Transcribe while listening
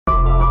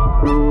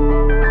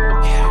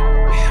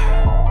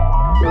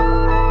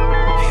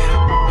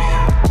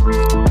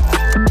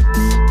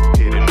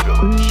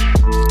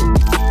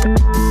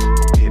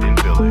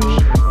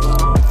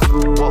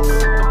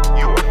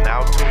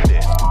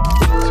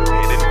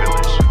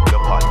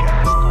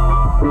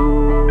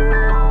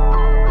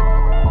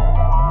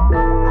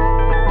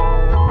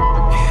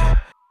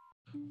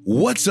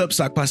What's up,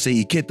 Sock Passe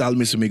y ¿Qué tal,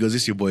 mis amigos?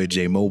 It's your boy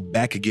J-Mo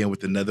back again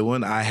with another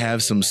one. I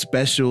have some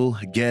special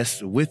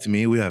guests with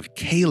me. We have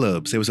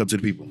Caleb. Say what's up to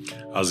the people.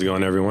 How's it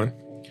going, everyone?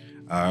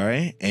 All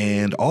right.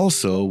 And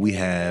also we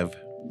have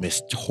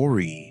Miss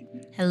Tori.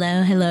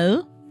 Hello,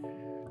 hello.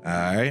 All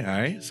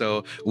right.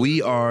 So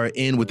we are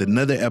in with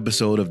another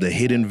episode of the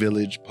Hidden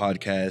Village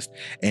podcast.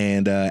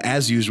 And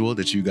as usual,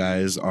 that you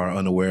guys are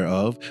unaware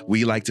of,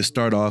 we like to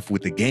start off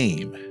with a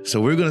game.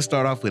 So we're going to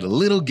start off with a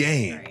little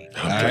game. Okay.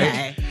 All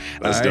right.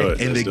 Let's do it.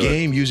 And the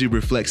game usually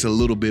reflects a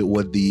little bit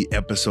what the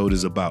episode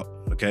is about.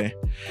 Okay.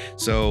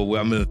 So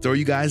I'm going to throw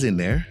you guys in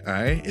there. All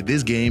right.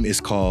 This game is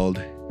called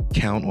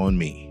Count on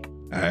Me.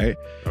 All right.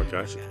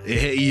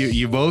 Okay.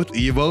 You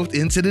both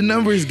into the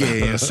numbers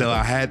game, so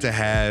I had to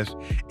have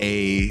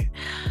a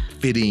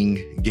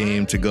fitting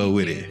game to go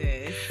with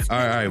it. All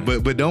right,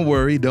 but don't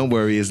worry.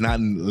 It's not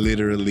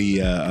literally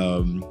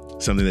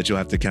something that you'll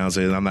have to count.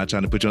 So I'm not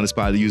trying to put you on the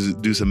spot to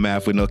do some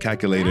math with no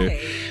calculator.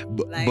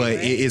 Right. But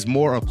it is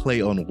more a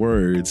play on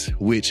words,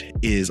 which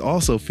is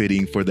also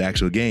fitting for the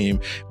actual game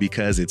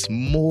because it's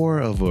more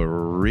of a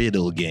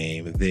riddle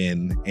game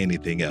than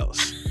anything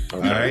else.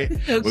 Okay. All right,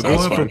 Okay. we're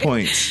going for fun.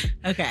 points.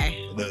 Okay.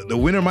 The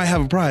winner might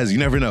have a prize. You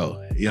never know.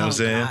 You know what I'm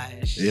saying?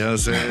 Gosh. You know what I'm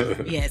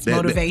saying? Yes, That-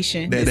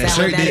 motivation. That Is that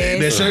shirt what that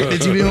that is? shirt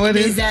that you been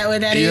winning? Is that what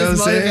that You know is?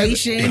 what I'm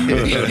saying?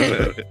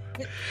 Motivation.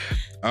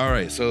 All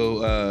right.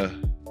 So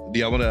do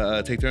y'all want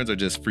to take turns or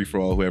just free for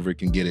all? Whoever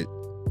can get it.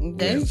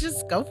 Let's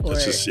just go for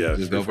Let's it. just, yeah,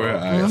 Just go free for it.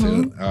 all. All right.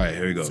 Mhm. All right.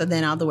 Here we go. So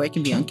then all the work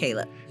can be on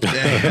Caleb.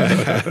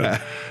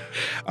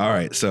 All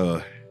right.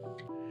 So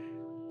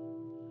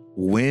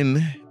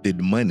when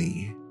did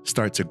money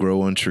start to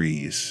grow on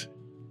trees?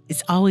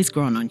 It's always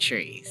growing on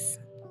trees.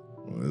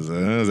 Is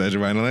that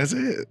your final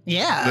answer?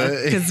 Yeah,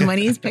 because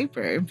money is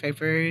paper.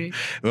 Paper.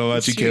 What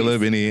about you, Trees.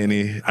 Caleb? Any? You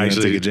wanna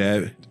Actually, take a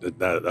jab?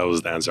 That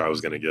was the answer I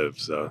was going to give.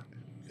 So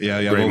Yeah.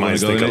 great both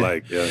minds wanna go think in it?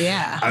 alike. Yeah.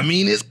 Yeah. I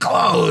mean, it's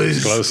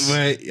close. Close.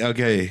 But,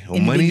 okay. In the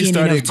Money beginning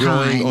started of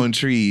growing time. on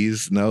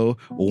trees. No,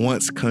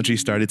 once countries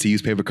started to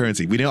use paper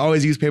currency. We didn't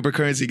always use paper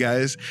currency,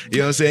 guys. You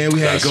know what I'm saying? We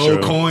had That's gold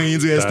true.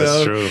 coins and That's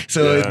stuff. true.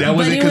 So Yeah. that But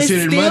wasn't it was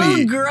considered still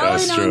money. growing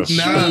That's on true. trees.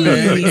 Nah,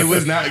 man. It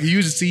was not.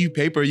 You just see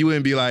paper, you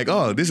wouldn't be like,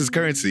 oh, this is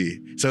currency.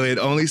 So it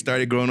only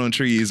started growing on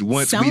trees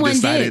once we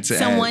decided to add.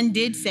 Someone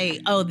did say,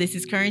 "Oh, this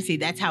is currency."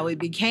 That's how it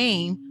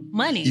became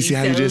money. You see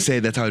how you So- just say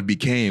that's how it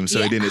became, so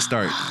Yeah. it didn't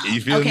start. You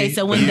feel me? Okay,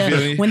 so when You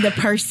feel me? the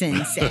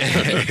person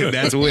said,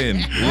 that's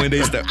when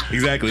they start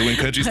exactly when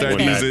countries start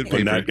Okay. using paper.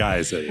 When that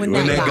guy said, When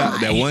When that that guy.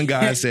 that one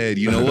guy said,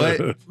 you know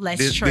what? "Let's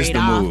This trade the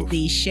off move.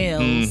 these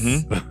shells."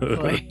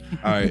 Mhm.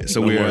 All right,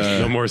 so no, we're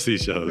no more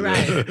seashells.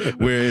 Right.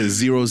 we're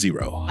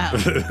 0-0.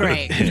 Oh,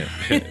 great.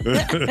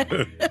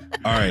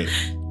 All right,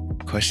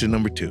 question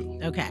number 2.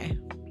 Okay.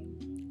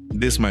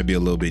 This might be a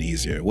little bit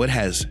easier. What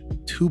has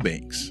 2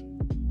 banks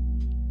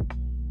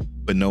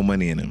but no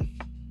money in them?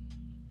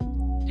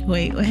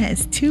 Wait, what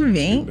has 2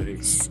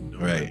 banks?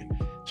 Right.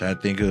 Try to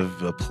think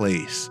of a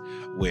place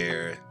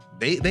where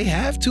they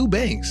have 2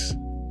 banks,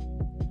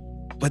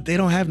 but they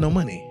don't have no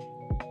money.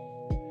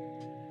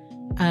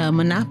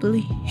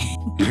 Monopoly.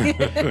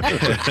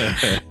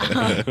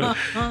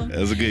 That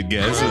was a good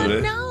guess. I isn't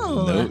it?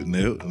 don't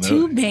know. No.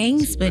 2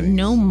 banks, but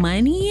no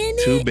money in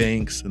 2 it?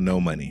 banks, no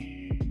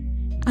money.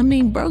 I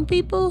mean, broke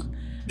people?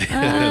 They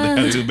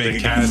have 2 The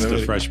bank cast accounts.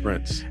 of Fresh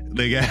Prince.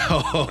 They got Right.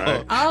 Oh,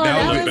 That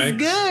that, was was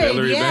Banks. good.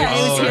 Hillary Yeah, Banks.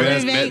 it was Oh,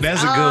 Hillary Banks.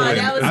 that's a good Oh, one.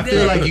 that was I good.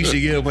 feel like you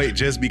should get a plate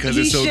just because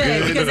You it's so should,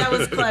 good. because that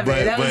was clever.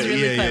 That was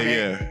really clever.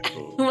 Yeah.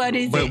 What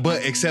is it?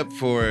 But except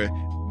for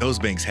those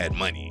banks had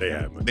money. They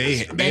had money.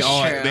 They That's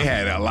all true. they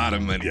had a lot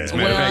of money. As a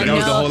Yeah. matter of fact, that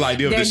was the no, whole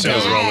idea of the their show.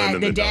 Just rolling in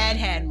The the dad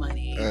had money.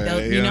 Right,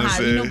 Those- you you know know what how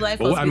I'm you know saying? black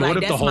Well, folks I be mean, like, what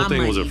if the "That's whole my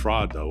thing was a money."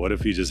 fraud, though? What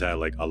if he just had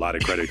like a lot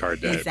of credit card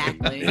debt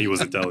Exactly. and he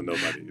wasn't telling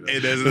nobody? You know?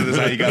 And that's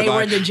how you got They by.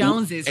 were the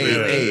Joneses. Hey,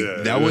 Yeah, hey,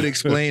 yeah, that yeah. would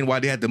explain why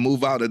they had to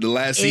move out of the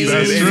last season.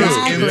 That's and it was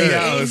true. empty Yeah.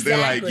 house. They're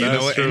like, you Exactly. know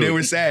That's what? And true. they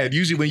were sad.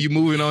 Usually when you're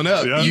moving on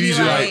up, Yeah. you You're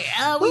usually like, like,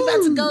 "Oh, we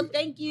about to go.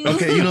 Thank you."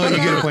 okay, you know what? You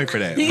get a point for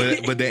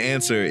that. But the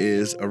answer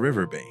is a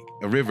river bank.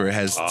 A river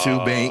has 2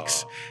 Oh.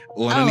 banks,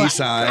 one on each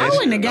side. I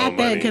wouldn't have No got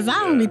that money. because I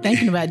don't be Yeah.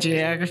 thinking about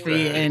geography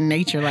Right. and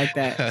nature like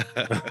that.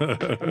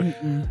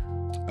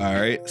 Mm-mm. All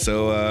right.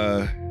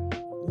 So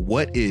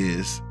what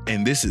is,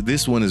 and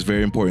this one is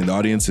very important. The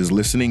audience is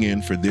listening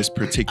in for this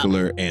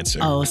particular answer.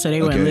 Oh, so they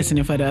weren't Okay.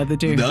 listening for the other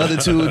 2. The other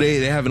 2,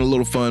 they're having a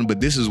little fun,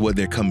 but this is what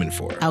they're coming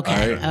for. Okay. all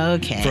right?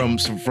 Okay.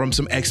 From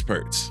some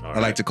experts. All I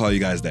like right. to call you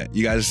guys that.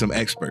 You guys are some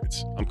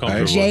experts. I'm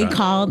comfortable with Jay that.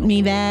 called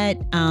me that,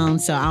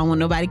 so I don't want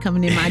nobody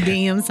coming in my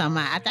DMs. So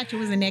I thought you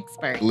was an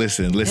expert.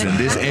 Listen.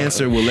 This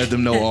answer will let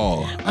them know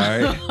all. All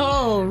right.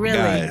 Oh, really?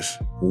 Guys,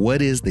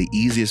 what is the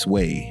easiest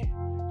way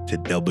to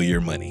double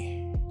your money?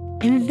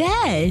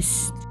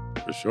 Invest.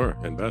 For sure.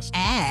 Invest.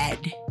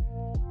 Add.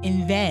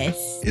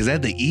 Invest. Is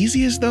that the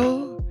easiest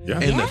though? Yeah.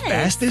 And the Yes.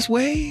 fastest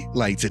way,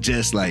 like to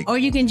just like, Or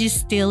you can just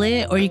steal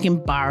it, or you can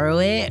borrow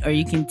it, or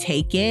you can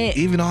take it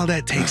even all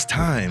that takes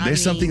time. I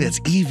There's something mean- that's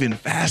even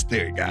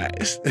faster,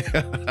 guys.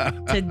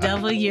 to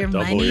double your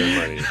Double money. your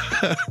money.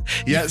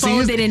 Yeah,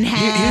 Fold it in here's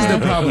half,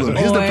 the problem.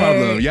 Here's the or-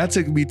 problem. Y'all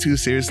took me too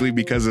seriously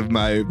because of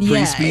my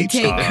Yeah, pre-speech.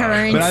 take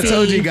currency. But I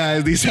told you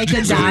guys these Take a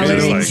these dollar are and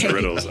riddles. It's take- like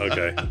riddles.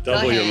 Okay.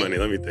 Double your ahead. money.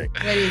 Let me think.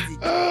 What is it?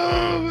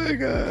 Oh my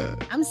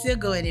god. I'm still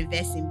going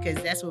investing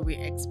because that's what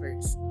we're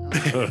experts.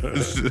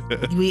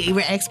 We're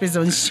experts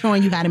on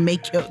showing you how to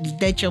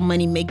let your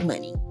money make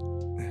money.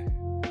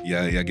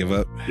 Yeah, give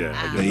up. Yeah.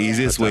 I The The get it.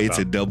 easiest I way tap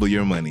to out. double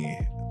your money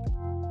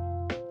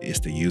is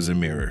to use a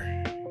mirror.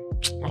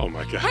 Oh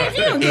my God. What if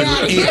you don't get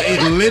out of here?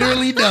 It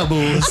literally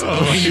doubles.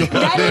 Oh, when you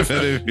That hold is-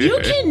 it in the You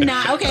mirror.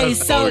 cannot. Okay,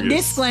 That's so bogus.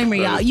 disclaimer,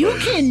 That y'all. is You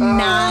bogus.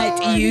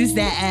 cannot use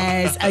that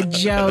as a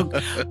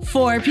joke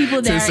for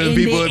people To that are some in,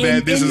 people the,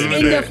 that this is in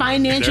what the they're-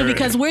 financial, they're-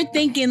 because we're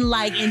thinking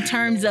like in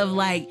terms of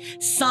like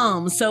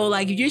sums. So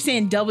like if you're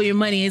saying double your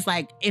money, it's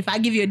like if I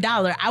give you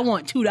 $1, I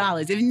want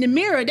 $2. If in the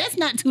mirror, that's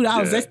not $2.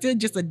 Yeah. That's still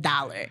just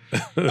 $1.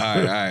 All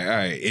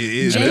right.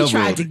 It Jay doubled.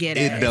 tried to get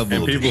it us.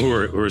 doubled. And people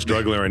who are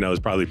struggling right now is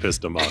probably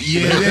pissed them off.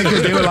 Yeah,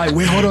 because they were like,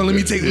 wait, hold on, let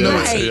me take Yeah,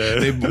 notes. yeah.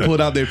 They pulled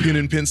out their pen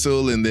and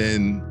pencil and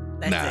then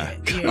That's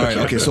nah. it. Yeah. All right,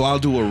 okay, so I'll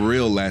do a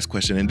real last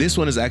question. And this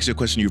one is actually a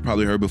question you've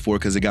probably heard before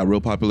because it got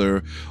real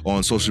popular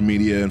on social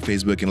media and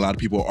Facebook, and a lot of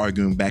people are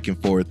arguing back and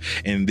forth.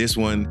 And this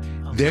one,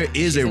 there is a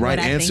Is it right what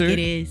I think answer. it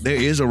is? There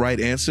is a right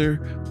answer,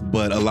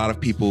 but a lot of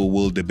people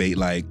will debate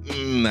like,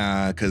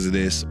 nah, because of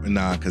this,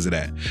 nah, because of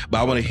that. But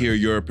I want to hear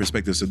your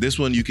perspective. So this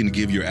one, you can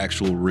give your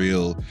actual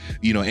real,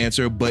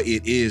 answer, but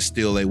it is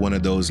still one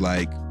of those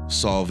like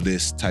solve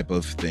this type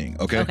of thing.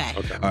 Okay. Okay.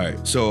 Okay. All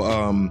right. So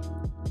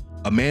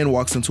a man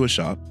walks into a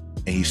shop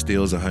and he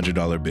steals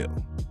 $100 bill.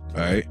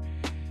 All right.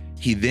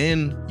 He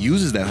then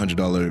uses that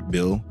 $100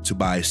 bill to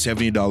buy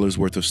 $70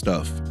 worth of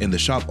stuff, and the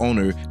shop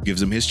owner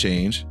gives him his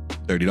change,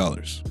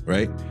 $30.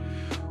 Right.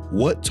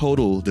 What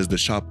total does the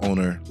shop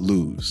owner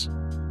lose?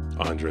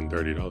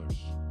 $130.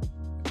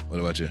 What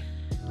about you?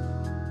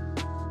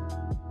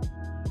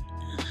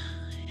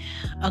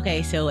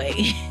 Okay, so wait.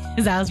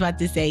 Because I was about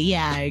to say,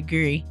 yeah, I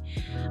agree.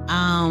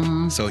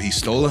 So he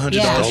stole $100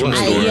 Yeah, from the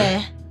I- store.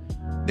 yeah.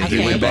 Then he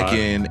Okay. went back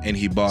in and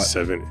he bought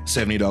 $70.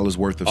 $70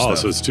 worth of Oh, stuff.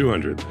 so it's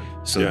 200.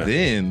 So Yeah.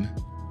 then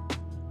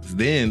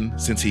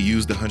since he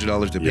used the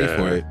 $100 to pay Yeah.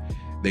 for it,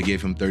 they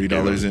gave him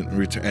 $30 in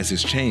return as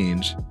his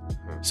change.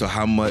 So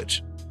how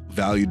much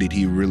value did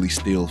he really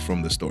steal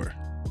from the store?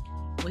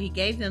 Well, he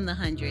gave them the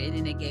 100, and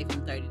then they gave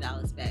him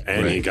 $30 back.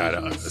 And he Right.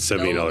 got He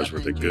 $70 stole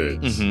worth of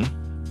 100. goods.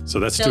 So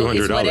that's So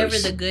 $200. it's whatever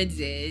the goods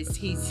is.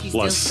 He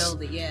Plus- still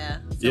stole it. Yeah.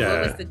 So Yeah.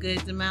 what was the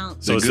goods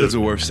amount? So The it's goods the-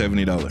 are worth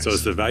 $70. So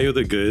it's the value of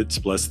the goods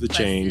plus the Plus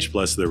change the-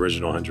 plus the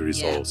original 100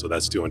 he Yeah. sold. So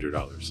that's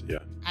 $200. Yeah.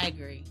 I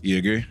agree. You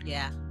agree?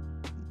 Yeah.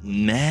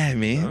 Nah,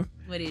 man. Huh?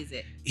 What is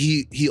it?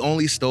 He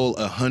only stole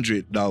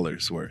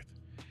 $100 worth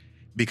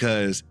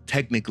because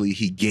technically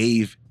he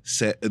gave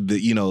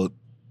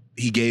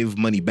he gave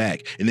money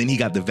back, and then he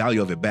got the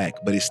value of it back,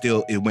 but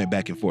it went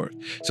back and forth.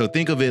 So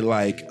think of it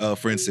like,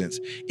 for instance,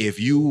 if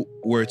you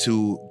were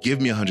to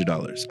give me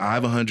 $100, I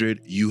have 100,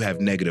 you have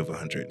negative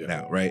 100 Yeah.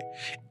 now, right?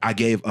 I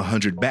gave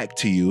 100 back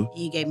to you,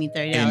 You gave me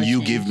 $30. and you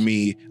change. give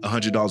me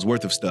 $100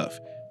 worth of stuff.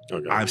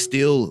 Okay. I'm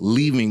still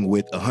leaving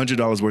with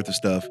 $100 worth of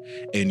stuff,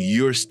 and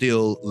you're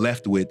still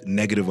left with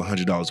negative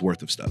 $100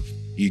 worth of stuff.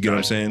 You get what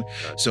I'm saying?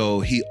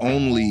 So he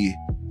only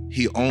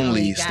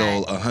Only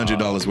stole got-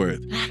 $100 worth.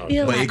 I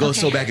feel But like, it goes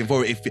so okay. back and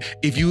forth.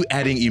 If you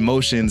adding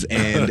emotions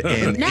and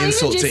Not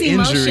insult even just to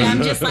emotion. injury,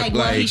 I'm just like,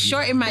 well, he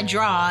shortened my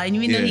draw, and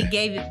even though he Yeah.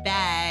 gave it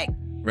back,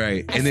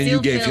 right? I And then you still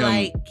gave feel him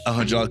like-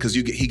 $100 because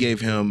he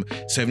gave him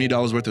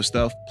 $70 worth of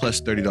stuff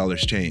plus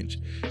 $30 change.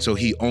 So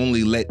he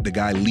only let the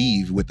guy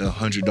leave with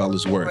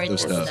 $100 worth of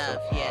stuff.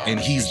 Yeah. And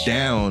he's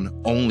down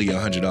only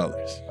 $100.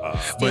 Uh,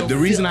 But the Still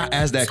reason I feel-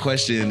 asked that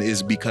question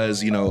is because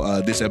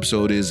this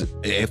episode is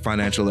a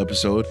financial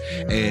episode,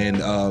 Mm-hmm.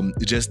 and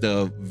just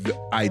the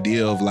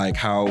idea of like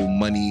how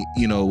money,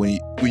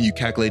 when you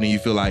calculate and you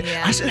feel like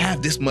Yeah. I should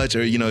have this much,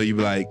 or you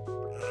be like,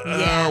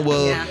 Yeah,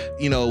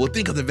 well,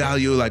 think of the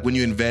value like when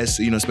you invest,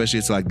 especially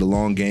it's like the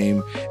long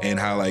game, and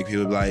how like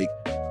people be like.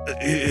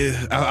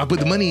 I put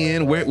the money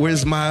in.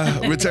 Where's my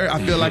return?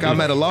 I feel like I'm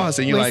at a loss,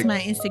 and you're Where's like,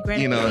 my instant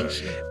you know,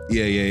 gratification?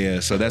 yeah.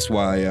 So that's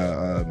why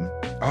I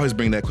always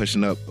bring that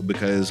question up,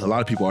 because a lot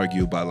of people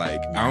argue about like,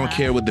 I don't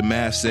care what the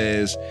math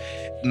says.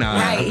 Nah,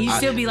 Right, you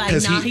still be like,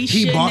 'cause nah, he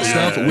he bought shouldn't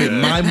stuff have. with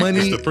my It's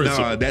money. the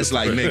principle. Nah, that's It's the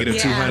like principle. negative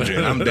Yeah.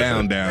 200.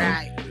 I'm down.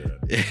 Right.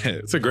 Yeah,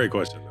 it's a great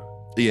question.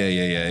 Though. yeah.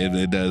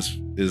 It does.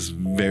 It's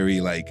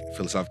very like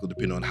philosophical,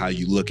 depending on how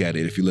you look at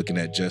it. If you're looking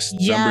at just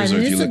Yeah, numbers, or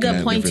and if it's you're a looking good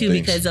at point too,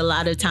 different because things. a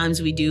lot of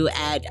times we do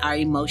add our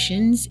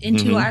emotions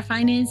into Mhm. our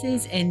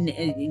finances, and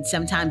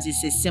sometimes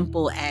it's as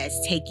simple as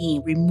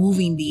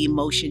removing the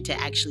emotion to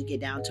actually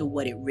get down to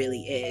what it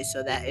really is.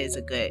 So that is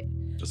a good,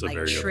 That's a like,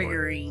 very good point.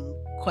 triggering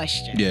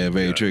question. Yeah,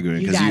 very Yeah.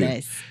 triggering. You 'cause got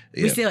us.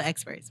 We're still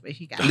experts, but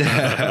you got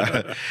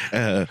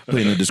it.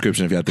 Put in the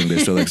description if y'all think they're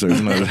still experts.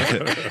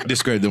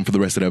 Discredit them for the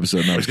rest of the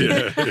episode. No, I'm just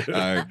kidding.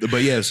 All right.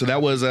 But yeah, so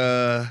that was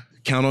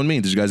Count on Me.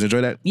 Did you guys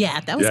enjoy that? Yeah,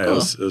 that was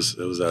cool.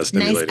 It was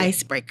stimulating. Nice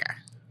icebreaker.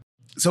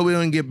 So we're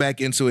going to get back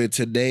into it.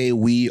 Today,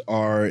 we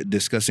are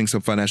discussing some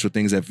financial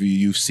things that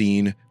you've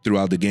seen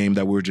throughout the game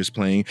that we're just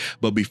playing.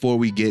 But before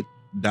we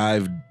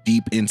dive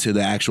deep into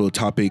the actual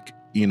topic,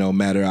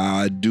 matter,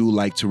 I do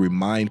like to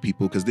remind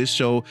people, because this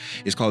show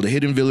is called the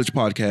Hidden Village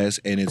Podcast,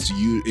 and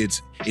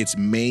its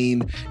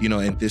main,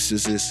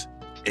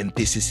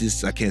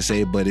 antithesis, I can't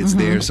say it, but it's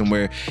there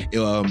somewhere.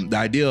 The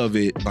idea of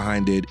it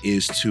behind it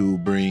is to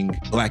bring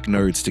Black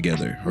nerds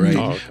together, right?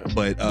 Oh, okay.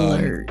 But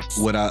Blurs.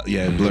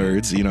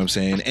 blurs, you know what I'm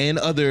saying, and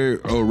other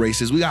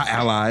races. We got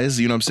allies,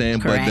 you know what I'm saying.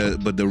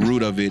 Correct. But the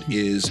root of it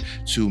is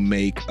to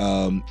make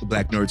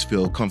Black nerds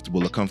feel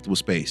comfortable, a comfortable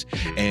space.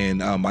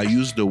 And I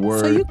use the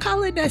word. So you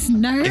calling us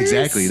nerds?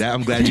 Exactly.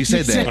 I'm glad you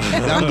said that.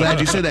 I'm glad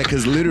you said that,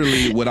 because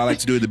literally what I like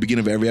to do at the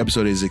beginning of every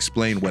episode is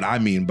explain what I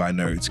mean by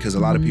nerds, because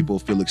a lot of people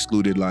feel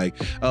excluded, like,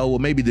 oh, well,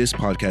 maybe this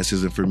podcast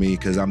isn't for me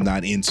because I'm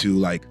not into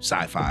like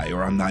sci-fi,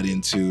 or I'm not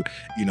into,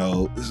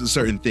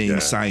 certain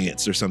things,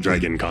 science or something.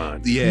 Dragon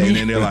Con. Yeah, and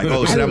then they're like,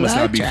 oh, so that must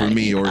not be for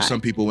me. Or Con.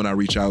 some people, when I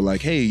reach out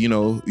like, hey,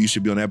 you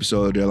should be on an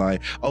episode, they're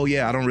like, oh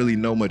yeah, I don't really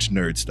know much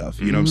nerd stuff.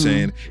 You know what I'm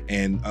saying?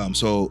 And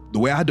so the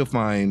way I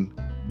define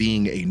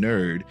being a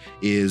nerd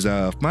is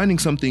finding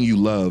something you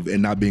love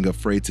and not being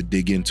afraid to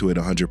dig into it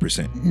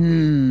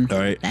 100%. All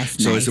right.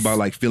 That's so nice. it's about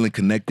like feeling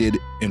connected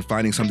and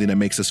finding something that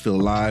makes us feel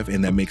alive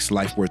and that makes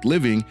life worth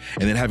living,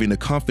 and then having the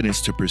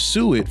confidence to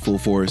pursue it full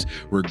force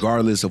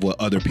regardless of what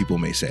other people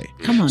may say.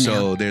 Come on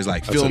So now. there's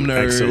like That's film an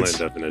nerds, excellent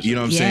definition. you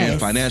know what I'm saying? Yes.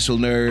 Financial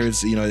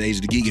nerds, the Age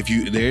of the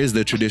Geek. There is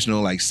the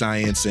traditional like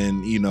science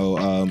and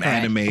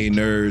anime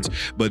nerds,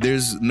 but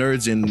there's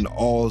nerds in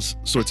all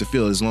sorts of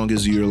fields. As long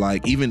as you're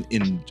like, even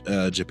in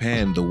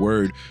Japan, the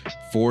word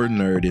for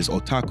nerd is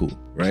otaku,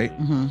 right?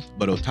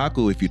 But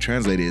otaku, if you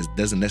translate it,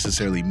 doesn't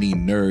necessarily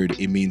mean nerd.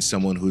 It means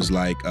someone who's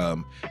like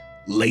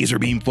laser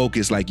beam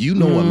focused, like a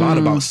lot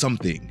about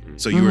something,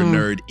 so you're a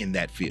nerd in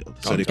that field,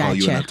 so they call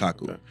you an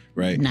otaku,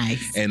 right?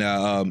 Nice. And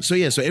so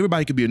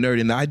everybody could be a nerd,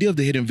 and the idea of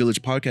the Hidden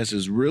Village Podcast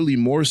is really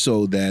more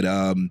so that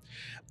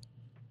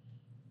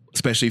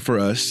especially for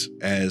us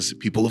as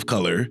people of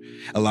color,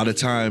 a lot of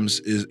times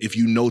is if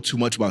you know too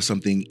much about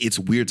something, it's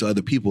weird to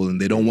other people and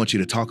they don't want you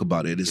to talk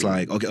about it. It's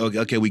like,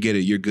 okay, we get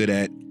it. You're good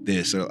at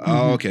this. Or,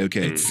 oh, okay.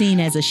 It's seen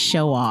as a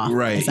show off.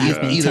 Right. As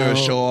I've been Either a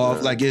told. show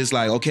off, like it's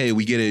like, okay,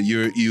 we get it.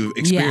 You've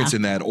experienced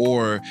in that,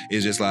 or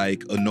it's just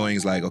like annoying.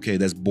 It's like, okay,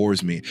 that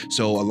bores me.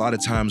 So a lot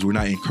of times we're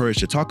not encouraged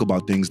to talk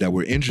about things that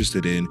we're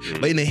interested in.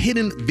 But in a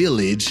hidden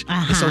village,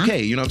 it's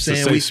okay. You know what I'm saying?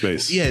 It's a safe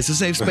space. Yeah, it's a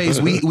safe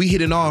space. we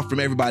hidden off from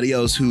everybody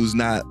else who's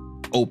not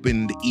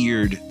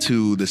open-eared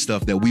to the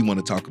stuff that we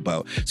want to talk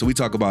about. So we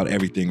talk about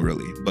everything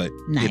really, but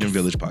Nice. Hidden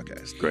Village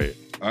Podcast. Great.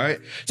 All right.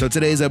 So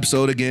today's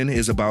episode again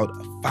is about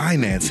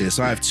finances.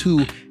 So I have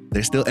two,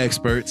 they're still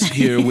experts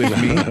here with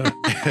me.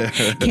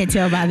 Can't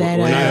tell by that.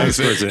 We're not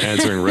experts at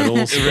answering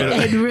riddles, but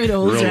And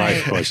riddles, real right.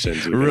 life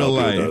questions. We can Real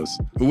help you with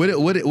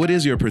life. those. What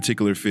is your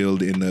particular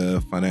field in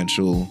the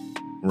financial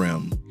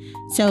realm?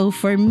 So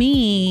for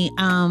me,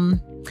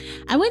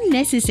 I wouldn't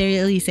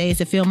necessarily say it's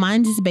a field.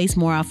 Mine is based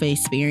more off of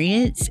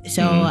experience.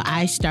 So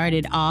I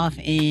started off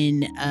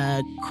in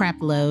a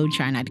crap load,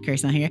 try not to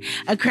curse on here,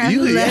 a crap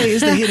load. Yeah,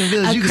 it's the Hidden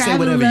Village. a You can say crap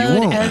whatever you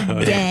load want.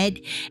 of debt.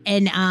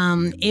 And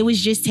it was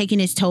just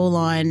taking its toll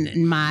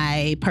on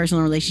my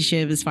personal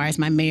relationship as far as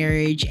my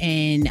marriage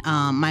and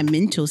my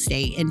mental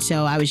state. And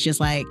so I was just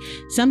like,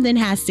 something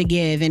has to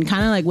give. And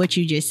kind of like what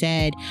you just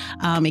said,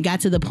 it got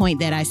to the point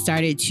that I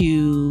started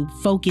to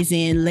focus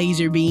in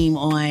laser beam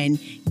on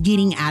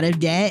getting out of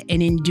debt.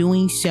 And in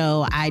doing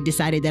so, I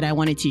decided that I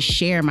wanted to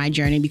share my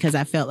journey because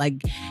I felt like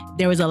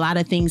there was a lot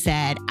of things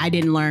that I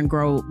didn't learn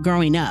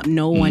growing up.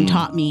 No one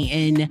taught me.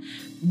 And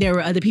there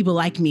were other people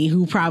like me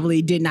who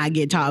probably did not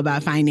get taught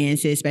about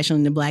finances, especially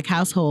in the Black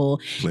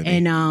household. Plenty.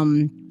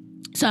 And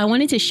so I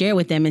wanted to share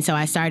with them. And so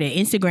I started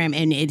Instagram,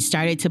 and it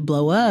started to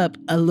blow up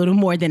a little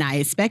more than I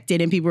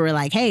expected. And people were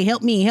like, hey,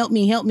 help me.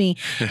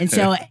 And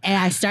so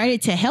I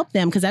started to help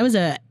them because I was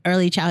a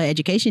early childhood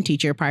education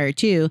teacher prior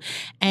to,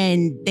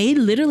 and they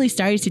literally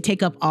started to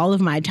take up all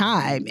of my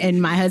time.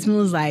 And my husband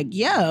was like,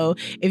 yo,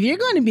 if you're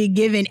going to be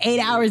given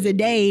 8 hours a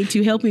day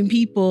to helping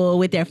people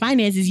with their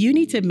finances, you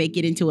need to make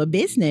it into a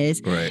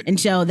business. Right. And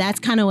so that's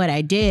kind of what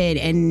I did.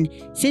 And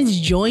since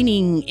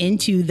joining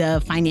into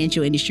the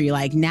financial industry,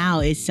 like now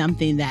is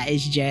something that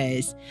is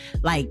just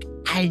like,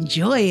 I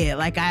enjoy it.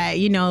 Like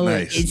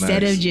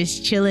instead of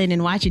just chilling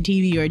and watching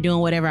TV or doing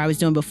whatever I was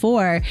doing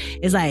before,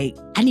 it's like,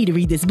 I need to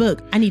read this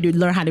book. I need to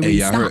learn how how to Hey, read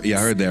y'all stocks. heard,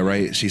 heard that,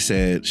 right? She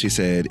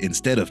said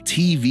instead of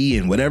TV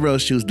and whatever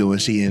else she was doing,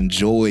 she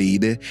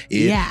enjoyed it.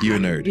 Yeah. You're a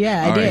nerd.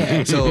 Yeah, I All right.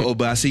 did. So,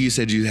 but I see you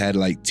said you had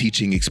like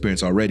teaching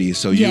experience already.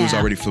 So you was Yeah.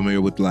 already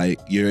familiar with like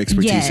your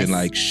expertise Yes. in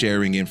like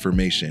sharing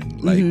information,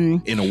 like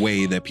in a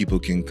way that people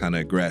can kind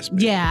of grasp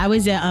it. Yeah, I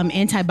was an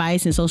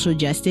anti-bias and social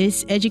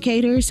justice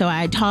educator. So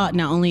I taught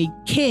not only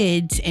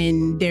kids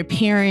and their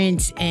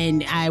parents,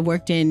 and I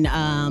worked in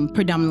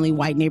predominantly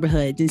white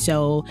neighborhoods. And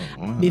so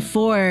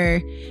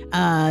before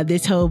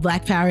this whole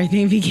Black Power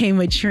thing became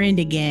a trend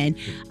again,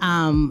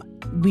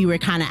 we were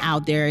kind of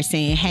out there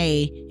saying,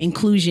 hey,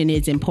 inclusion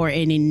is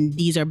important, and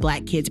these are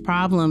Black kids'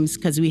 problems,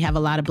 because we have a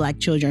lot of Black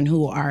children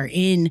who are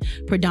in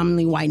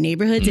predominantly white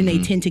neighborhoods and they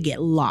tend to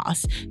get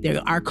lost.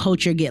 Our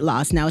culture get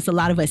lost. Now, it's a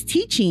lot of us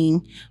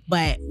teaching,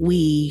 but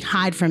we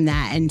hide from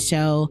that. And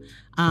so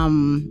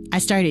I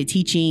started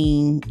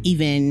teaching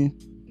even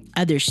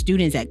other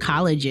students at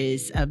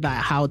colleges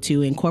about how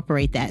to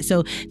incorporate that.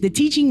 So the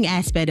teaching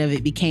aspect of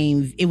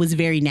it was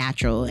very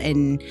natural.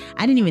 And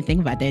I didn't even think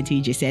about that until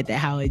you just said that,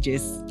 how it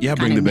just Yeah, I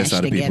bring the best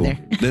out of people.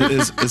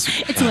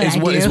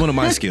 It's one of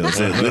my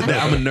skills.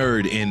 I'm a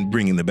nerd in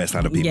bringing the best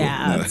out of people.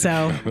 Yeah,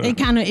 so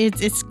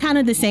it's kind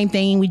of the same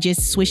thing. We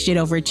just switched it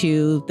over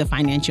to the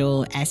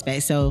financial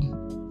aspect. So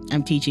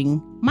I'm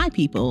teaching my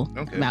people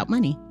about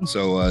money.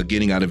 So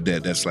getting out of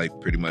debt, that's like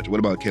pretty much.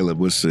 What about Caleb?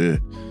 What's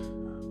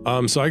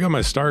So I got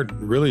my start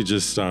really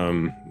just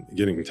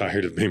getting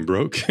tired of being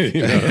broke.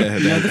 You know?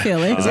 Know the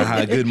feeling. It's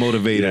a good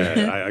motivator.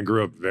 Yeah, I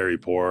grew up very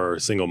poor,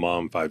 single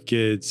mom, 5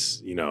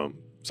 kids. You know,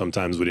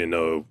 sometimes we didn't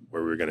know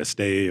where we were going to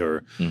stay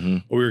or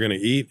what we were going to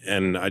eat.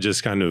 And I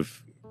just kind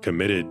of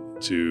committed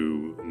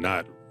to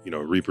not,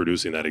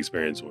 reproducing that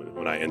experience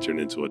when I entered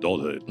into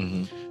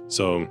adulthood.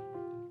 So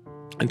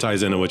it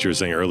ties into what you were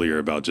saying earlier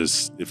about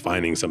just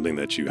finding something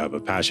that you have a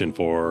passion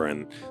for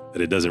and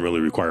that it doesn't really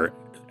require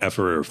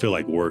effort or feel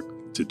like work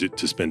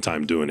to spend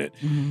time doing it.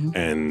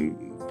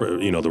 And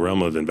the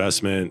realm of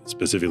investment,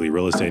 specifically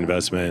real estate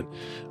investment,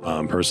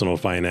 personal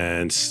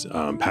finance,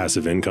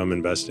 passive income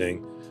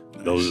investing,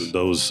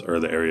 those are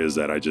the areas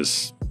that I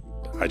just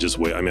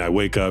wait. I mean, I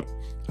wake up,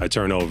 I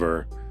turn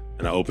over,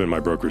 and I open my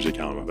brokerage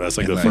account. That's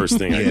like the first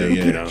thing I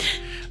do.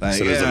 As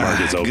soon as the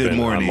market's open,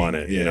 I'm on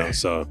it.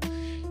 So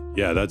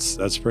yeah,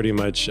 that's pretty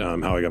much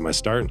how I got my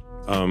start.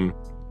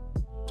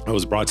 I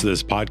was brought to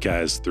this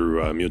podcast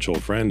through a mutual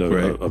friend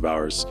of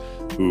ours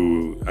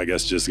who I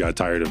guess just got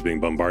tired of being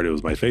bombarded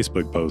with my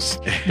Facebook posts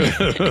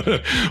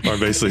or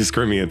basically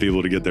screaming at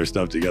people to get their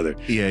stuff together.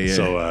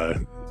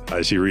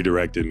 So she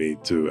redirected me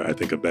to, I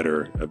think, a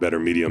better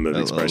medium of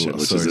expression,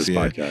 which is this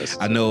podcast.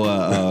 I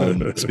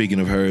know, speaking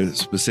of her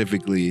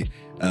specifically,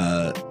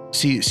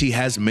 she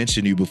has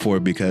mentioned you before,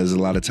 because a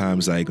lot of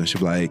times, like, when she'll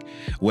be like,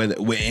 when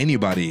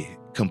anybody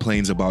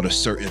complains about a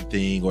certain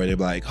thing, or they're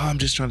like, oh, I'm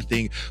just trying to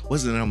think,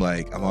 what's it? And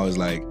I'm always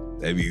like,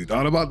 have you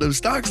thought about them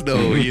stocks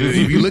though? Have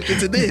you looked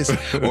into this?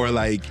 Or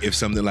like, if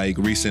something like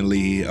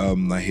recently,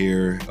 I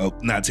hear,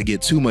 not to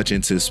get too much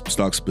into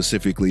stocks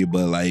specifically,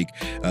 but like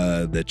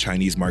the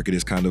Chinese market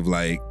is kind of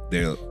like,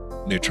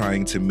 they're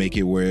trying to make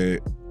it where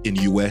in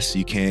US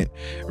you can't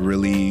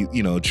really,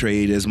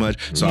 trade as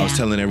much. So I was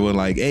telling everyone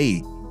like,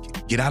 hey,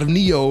 get out of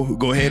Neo,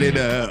 go ahead and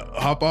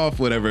hop off,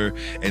 whatever.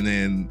 And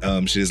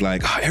then she's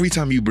like, oh, every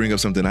time you bring up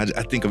something, I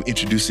think of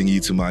introducing you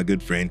to my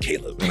good friend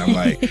Caleb. And I'm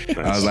like,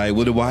 I was like,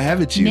 well, why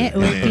haven't you?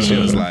 And then she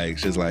was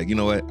like, you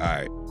know what? All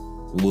right,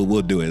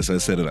 we'll do it. So I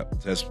set it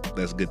up.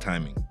 That's good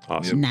timing.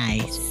 Awesome.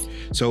 Nice.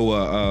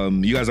 So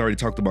you guys already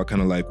talked about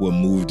kind of like what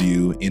moved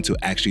you into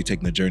actually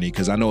taking the journey.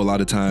 Because I know a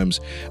lot of times,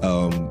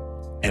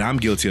 and I'm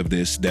guilty of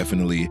this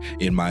definitely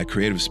in my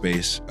creative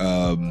space,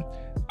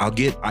 I'll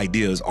get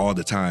ideas all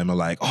the time. I'm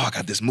like, oh, I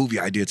got this movie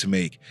idea to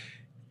make.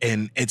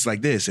 And it's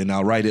like this, and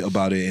I'll write it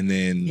about it, and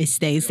then it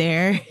stays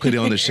there. Put it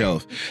on the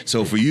shelf.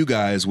 So for you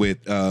guys with,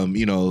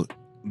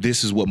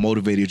 this is what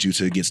motivated you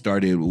to get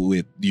started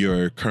with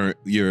your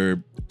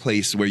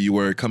place where you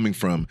were coming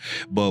from.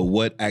 But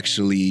what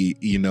actually,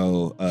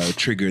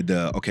 triggered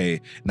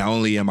okay, not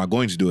only am I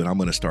going to do it, I'm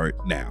going to start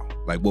now.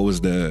 Like, what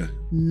was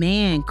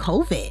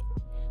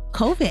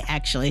COVID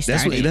actually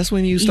started. That's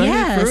when you started?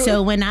 Yeah.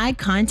 So when I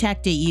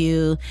contacted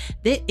you,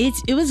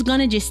 it was going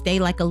to just stay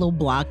like a little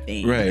blog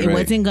thing. It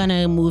wasn't going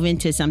to move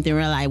into something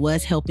where I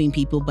was helping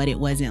people, but it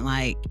wasn't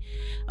like,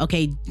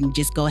 okay,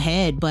 just go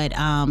ahead. But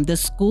the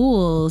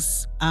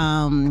schools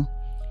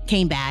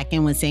came back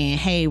and was saying,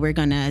 hey, we're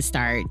going to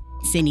start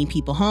sending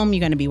people home. You're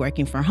going to be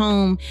working from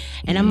home.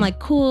 And I'm like,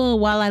 cool.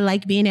 While I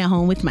like being at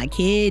home with my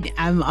kid,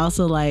 I'm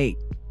also like,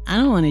 I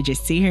don't want to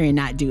just sit here and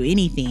not do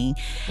anything.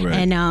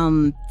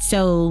 And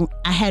so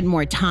I had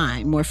more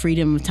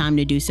freedom of time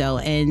to do so.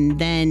 And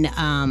then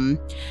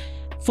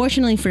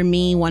fortunately for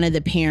me, one of the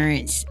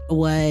parents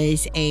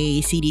was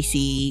a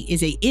CDC,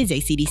 is a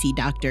CDC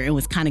doctor, and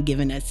was kind of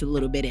giving us a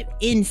little bit of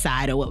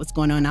insight of what was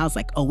going on. I was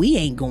like, oh, we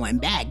ain't going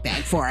back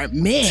for a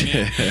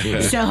minute.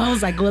 So I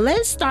was like, well,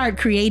 let's start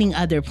creating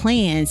other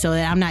plans so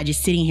that I'm not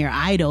just sitting here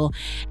idle.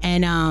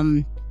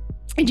 And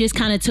it just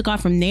kind of took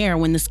off from there.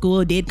 When the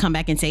school did come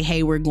back and say,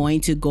 hey, we're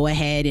going to go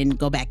ahead and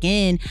go back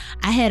in,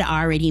 I had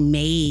already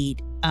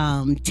made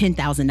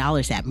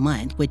 $10,000 that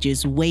month, which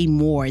is way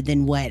more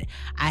than what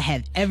I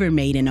have ever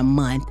made in a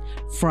month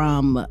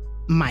from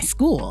my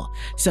school.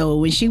 So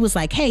when she was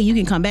like, hey, you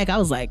can come back, I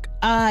was like,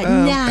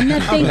 nah, no,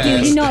 thank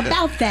you. You know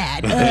about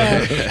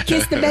that.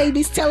 Kiss the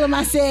babies, tell them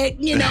I said,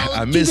 keep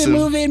it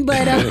moving,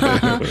 but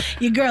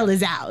your girl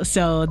is out.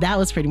 So that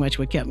was pretty much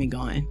what kept me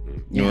going.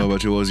 You know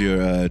what was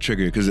your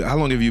trigger? Because how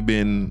long have you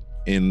been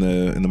in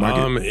the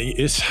market?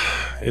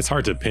 It's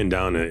hard to pin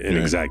down an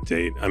exact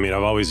date. I mean,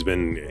 I've always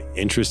been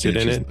interested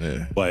in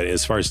it, but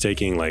as far as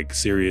taking like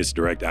serious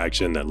direct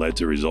action that led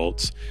to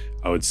results,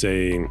 I would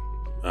say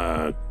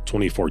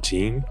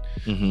 2014.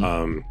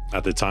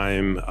 At the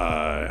time,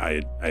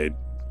 I had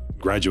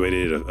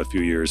graduated a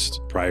few years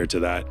prior to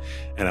that,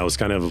 and I was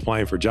kind of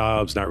applying for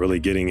jobs, not really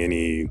getting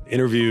any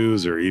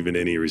interviews or even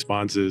any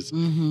responses.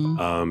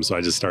 So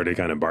I just started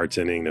kind of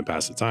bartending to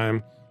pass the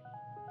time.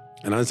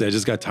 And honestly, I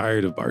just got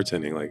tired of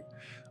bartending. Like,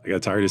 I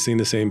got tired of seeing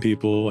the same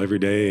people every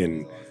day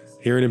and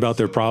hearing about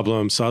their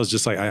problems. So I was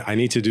just like, I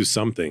need to do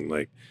something.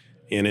 Like,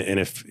 and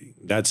if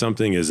that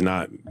something is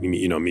not,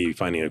 me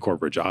finding a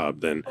corporate job,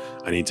 then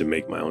I need to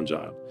make my own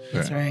job.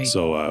 That's right.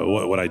 So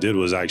what I did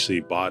was actually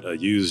bought a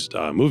used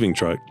moving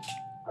truck.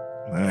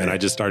 Nice. And I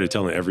just started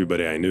telling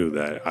everybody I knew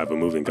that I have a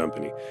moving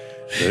company.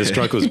 And this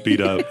truck was beat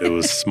up. It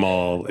was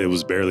small. It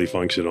was barely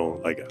functional.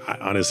 Like,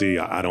 honestly,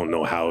 I don't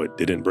know how it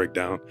didn't break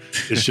down.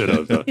 It should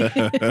have. But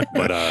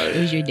it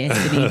was your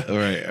destiny. All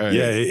right.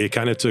 Yeah, it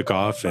kind of took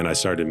off, and I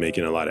started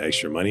making a lot of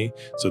extra money.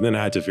 So then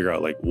I had to figure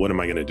out, like, what am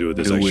I going to do with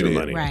this extra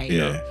money? Right.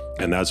 Yeah.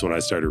 And that's when I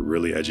started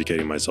really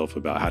educating myself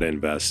about how to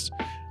invest,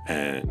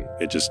 and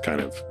it just kind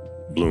of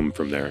bloomed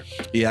from there.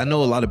 Yeah, I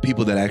know a lot of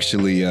people that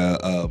actually,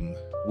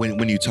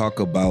 when you talk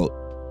about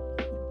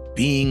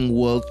being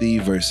wealthy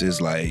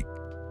versus like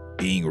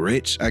being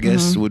rich, I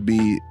guess would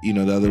be,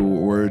 the other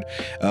word,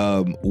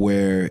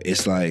 where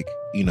it's like,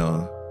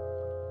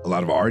 a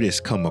lot of artists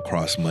come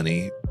across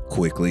money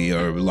quickly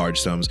or large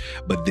sums,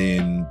 but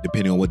then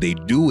depending on what they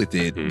do with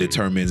it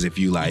determines if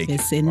you like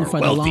it's in for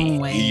wealthy, the long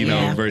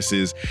way,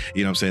 versus,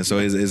 what I'm saying? So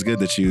it's good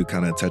that you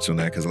kind of touch on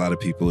that, because a lot of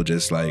people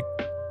just like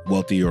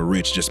wealthy or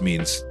rich just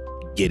means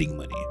getting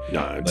money.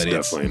 No, it's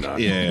definitely not.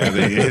 Yeah,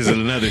 there's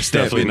another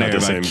step in there,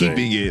 like keeping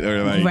thing. it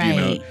or like,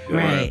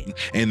 right.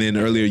 And then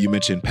earlier you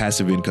mentioned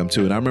passive income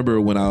too. And I remember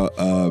when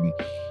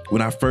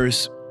I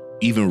first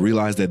even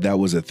realized that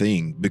was a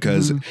thing,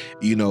 because,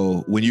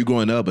 when you're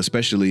growing up,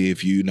 especially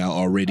if you now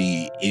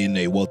already in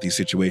a wealthy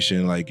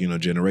situation, like,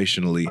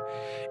 generationally,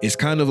 it's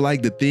kind of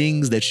like the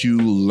things that you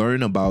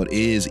learn about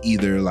is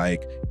either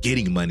like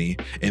getting money,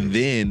 and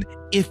then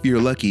if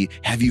you're lucky,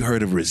 have you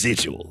heard of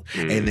residual?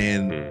 And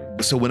then,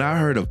 so when I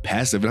heard of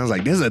passive, and I was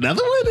like, there's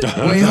another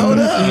one? Wait, hold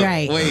up.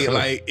 Right. Wait,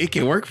 like it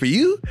can work for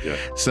you? Yeah.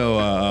 So,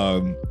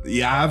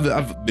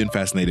 I've been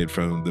fascinated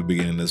from the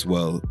beginning as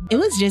well. It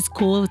was just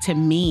cool to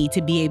me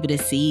to be able to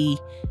see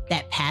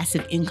that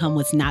passive income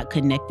was not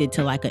connected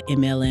to like a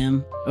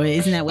MLM, or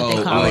isn't that what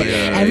they call it?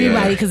 Yeah,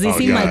 everybody, because it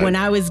seemed God. like when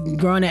I was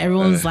growing up,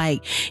 everyone was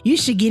like, you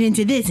should get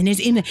into this, and there's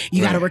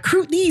you got to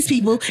recruit these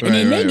people, and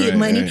then they get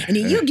money, and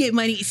then you get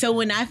money. So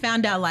when I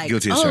found out like,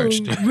 Guilty as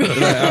charged.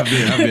 I've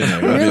been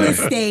there. real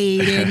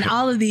estate and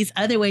all of these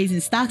other ways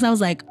in stocks, I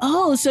was like,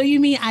 oh, so you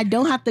mean I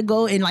don't have to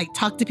go and like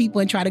talk to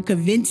people and try to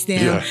convince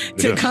them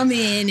to come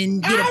in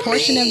and get a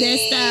portion of their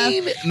stuff?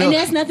 No, and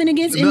that's nothing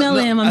against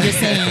MLM. I'm just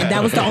saying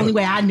that was the only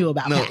way I knew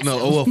about passive.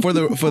 Well, for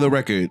the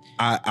record,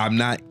 I'm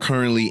not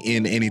currently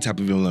in any type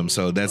of MLM,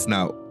 so that's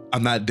not.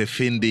 I'm not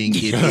defending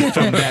it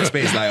from that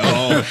space. Like,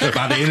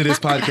 by the end of this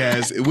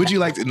podcast, would you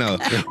like to know?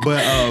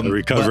 But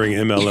recovering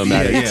MLM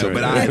addicts.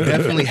 But I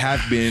definitely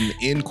have been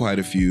in quite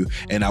a few,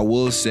 and I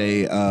will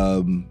say,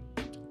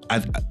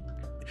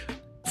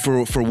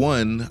 for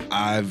one,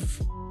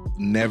 I've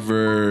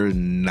never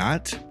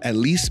not at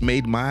least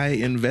made my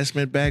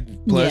investment back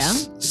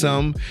plus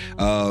some,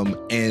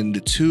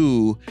 and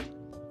two,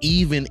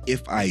 even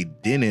if I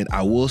didn't,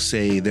 I will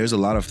say there's a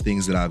lot of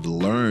things that I've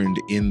learned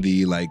in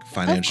the like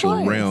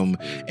financial realm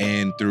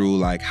and through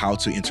like how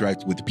to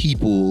interact with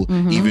people,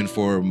 even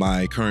for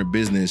my current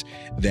business,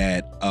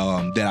 that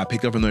I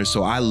picked up from there.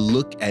 So I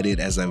look at it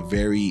as a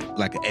very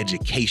like an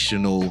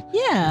educational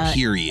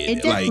period.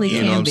 It definitely like,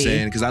 you know what I'm be.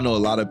 saying? Because I know a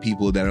lot of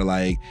people that are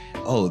like,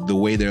 oh, the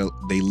way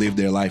they live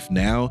their life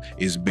now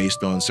is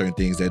based on certain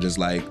things that just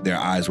like their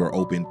eyes were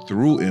opened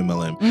through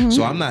MLM.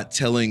 So I'm not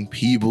telling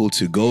people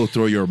to go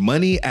throw your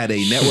money at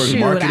a network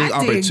marketing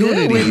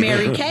opportunity with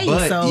Mary Kay,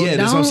 but so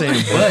that's what I'm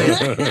saying.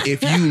 But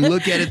if you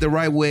look at it the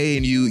right way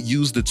and you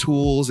use the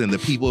tools and the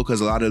people,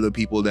 because a lot of the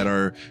people that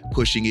are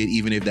pushing it,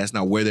 even if that's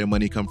not where their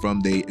money come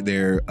from,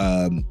 they're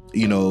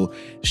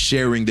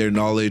sharing their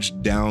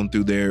knowledge down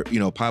through their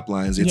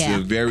pipelines. It's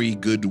a very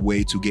good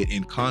way to get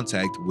in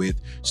contact with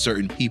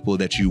certain people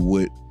that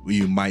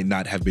you might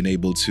not have been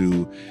able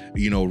to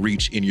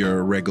reach in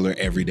your regular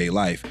everyday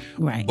life.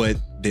 Right. But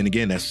then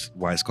again, that's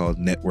why it's called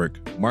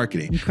network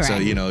marketing. Correct. So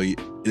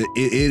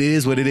it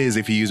is what it is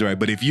if you use it right.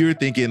 But if you're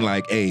thinking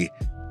like, hey,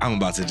 I'm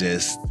about to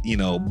just,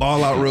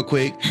 ball out real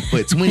quick,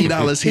 put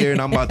 $20 here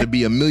and I'm about to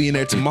be a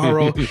millionaire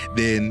tomorrow,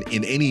 then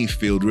in any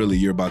field, really,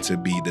 you're about to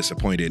be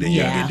disappointed and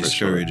you're going to get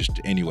discouraged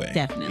anyway.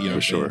 Definitely.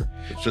 For sure.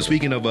 So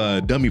speaking of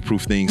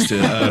dummy-proof things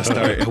to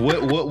start,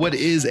 what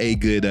is a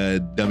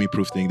good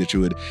dummy-proof thing that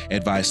you would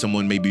advise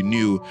someone maybe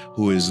new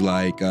who is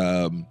like,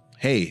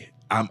 hey,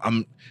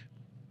 I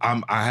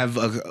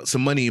have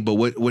some money, but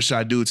what should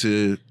I do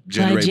to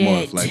generate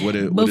more?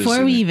 Like,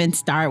 before we even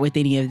start with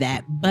any of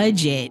that,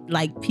 budget.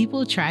 Like,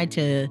 people try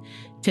to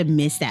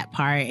miss that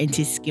part and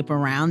to skip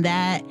around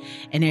that,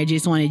 and they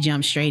just want to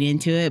jump straight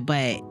into it.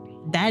 But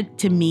that,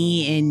 to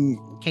me, and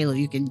Caleb,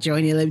 you can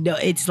join in.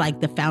 It's like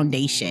the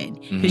foundation,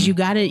 because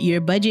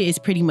your budget is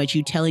pretty much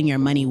you telling your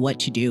money what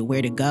to do,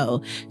 where to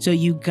go. So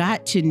you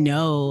got to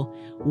know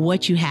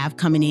what you have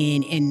coming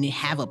in and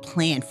have a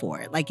plan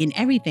for it. Like in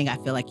everything, I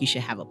feel like you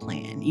should have a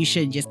plan. You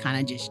shouldn't just kind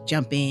of just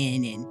jump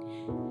in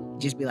and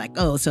just be like,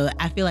 oh, so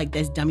I feel like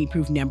that's dummy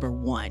proof number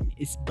one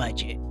is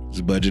budget.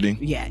 It's budgeting?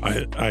 Yeah.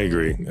 I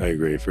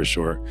agree for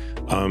sure.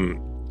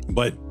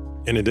 But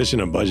in addition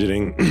to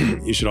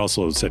budgeting, you should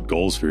also set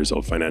goals for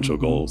yourself, financial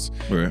goals,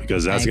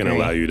 because that's going to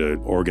allow you to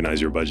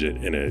organize your budget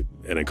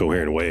in a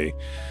coherent way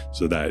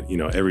so that,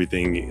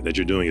 everything that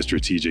you're doing is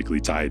strategically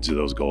tied to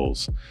those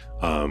goals.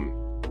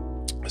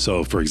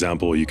 So for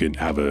example, you could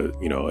have a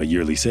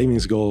yearly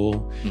savings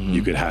goal.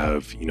 You could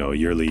have, a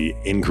yearly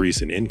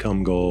increase in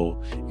income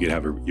goal. You could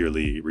have a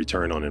yearly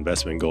return on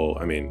investment goal.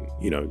 I mean,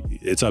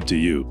 it's up to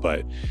you,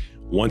 but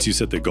once you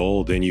set the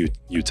goal, then you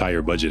tie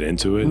your budget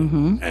into it,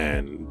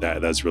 and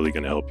that's really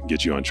going to help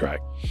get you on track.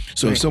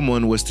 So if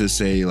someone was to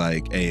say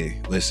like,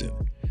 hey, listen,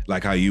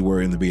 like how you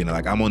were in the beginning,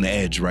 like I'm on the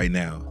edge right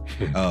now.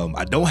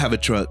 I don't have a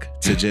truck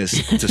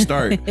to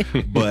start,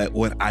 but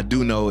what I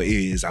do know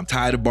is I'm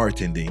tired of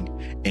bartending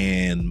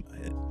and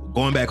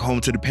going back home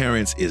to the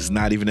parents is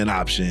not even an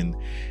option.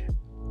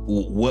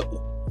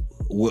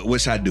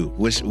 What should I do?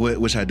 What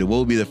should I do? What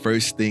would be the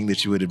first thing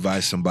that you would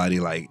advise somebody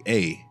like,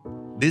 hey,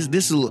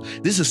 this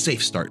is a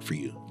safe start for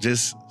you.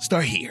 Just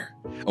start here.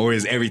 Or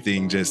is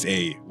everything just,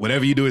 hey,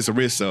 whatever you do is a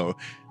risk, so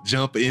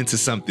jump into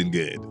something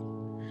good?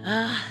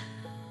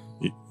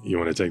 You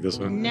want to take this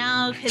one?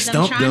 No, because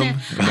I'm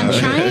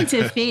trying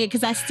to figure,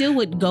 because I still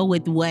would go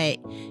with what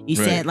you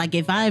said. Like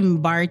if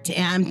I'm I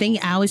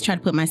always try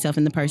to put myself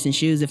in the person's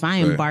shoes. If I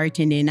am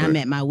bartending, I'm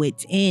at my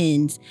wit's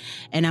ends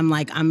and I'm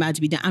like, I'm about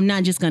to be done. I'm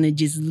not just going to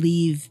just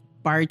leave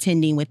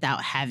bartending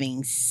without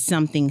having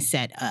something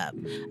set up.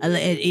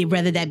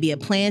 Rather that be a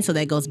plan, so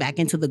that goes back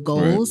into the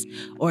goals,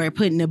 or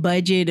putting a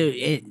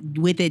budget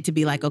with it to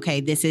be like,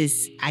 okay,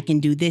 I can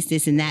do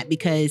this and that,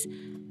 because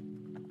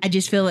I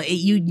just feel like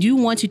you do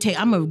want to take.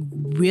 I'm a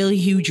really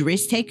huge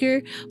risk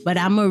taker, but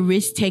I'm a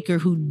risk taker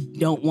who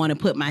don't want to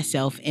put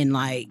myself in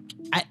like,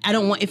 I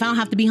don't want, if I don't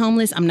have to be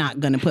homeless, I'm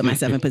not going to put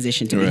myself in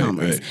position to be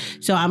homeless.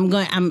 So I'm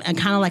kind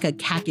of like a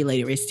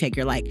calculated risk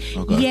taker. Like,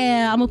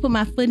 yeah, I'm going to put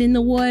my foot in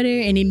the water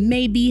and it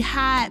may be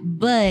hot,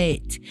 but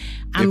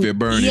if it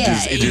burns,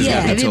 it just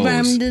got the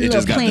toes. It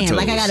just got the toes.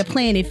 Like I got a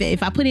plan.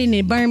 If I put it in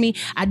and burn me,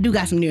 I do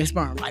got some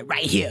neosperm like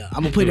right here.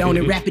 I'm going to put it on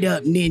and wrap it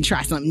up and then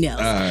try something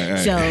else.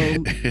 So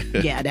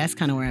yeah, that's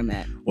kind of where I'm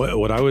at.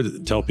 What I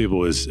would tell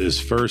people is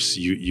first,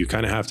 you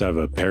kind of have to have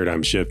a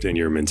paradigm shift in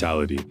your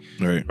mentality,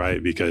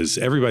 right? Because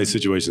everybody's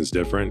situation is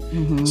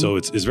different. So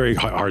it's very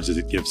hard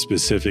to give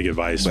specific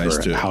advice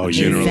for how you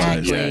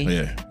generalize.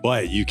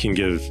 But you can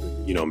give,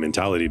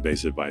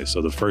 mentality-based advice.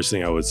 So the first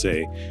thing I would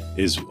say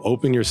is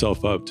open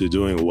yourself up to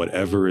doing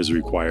whatever is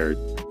required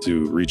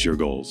to reach your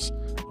goals.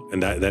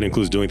 And that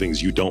includes doing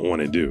things you don't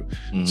want to do.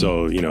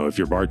 So, if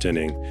you're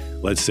bartending,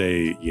 let's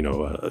say,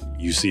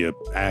 you see an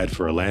ad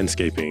for a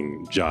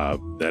landscaping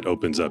job that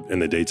opens up in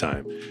the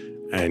daytime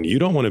and you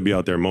don't want to be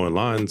out there mowing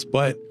lawns,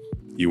 but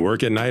you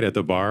work at night at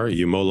the bar,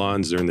 you mow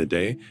lawns during the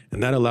day,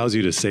 and that allows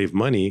you to save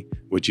money,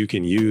 which you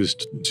can use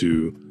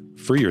to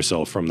free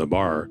yourself from the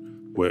bar,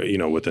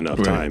 with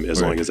enough time,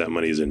 as long as that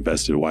money is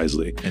invested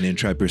wisely. And then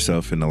trap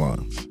yourself in the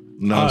lawns.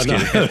 No, I'm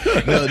just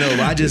kidding.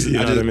 No, I just,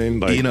 what I mean?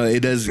 Like,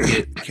 it does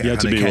get you have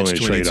to be willing to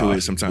trade off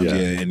it sometimes,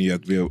 and you have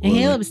to be able. And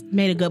Caleb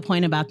made a good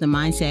point about the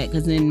mindset,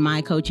 because in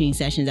my coaching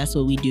sessions, that's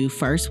what we do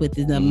first with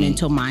the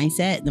mental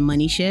mindset, the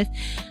money shift.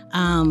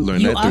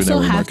 You also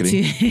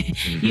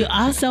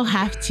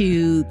have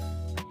to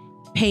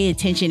pay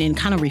attention and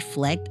kind of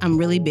reflect. I'm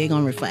really big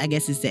on reflect. I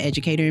guess it's the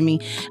educator in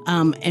me,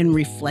 and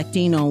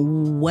reflecting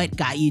on what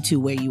got you to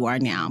where you are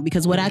now.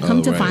 Because what I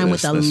come to find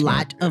with a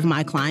lot of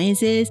my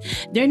clients is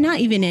they're not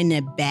even in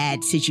a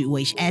bad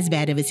situation, as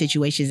bad of a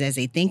situation as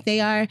they think they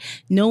are.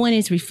 No one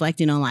is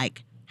reflecting on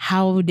like,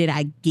 how did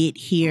I get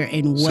here,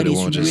 and what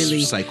is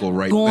really cycle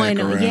right going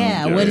back on?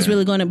 around. What is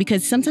really going on?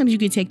 Because sometimes you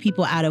can take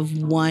people out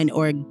of one,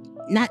 or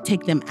not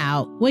take them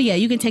out. Well, yeah,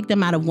 you can take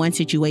them out of one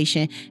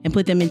situation and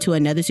put them into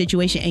another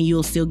situation, and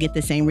you'll still get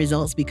the same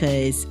results,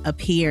 because up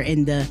here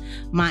in the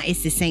mind,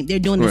 it's the same. They're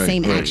doing the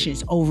same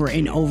actions over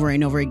and over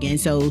and over again.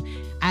 So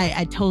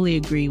I totally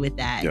agree with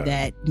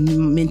that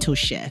mental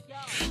shift.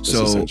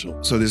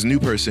 So this new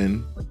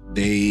person,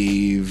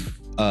 they've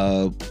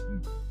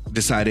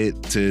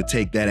decided to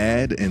take that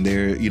ad, and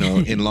they're, you know,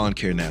 in lawn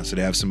care now, so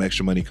they have some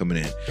extra money coming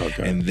in.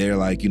 Okay. And they're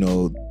like, you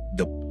know,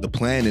 the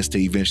plan is to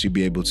eventually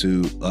be able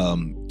to,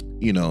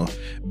 you know,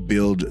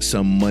 build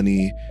some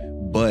money,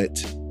 but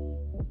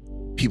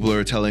people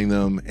are telling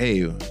them,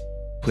 hey,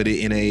 put it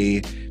in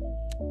a,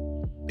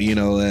 you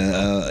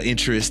know,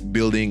 interest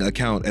building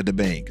account at the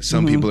bank.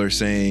 Some people are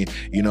saying,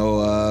 you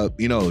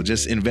know,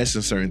 just invest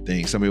in certain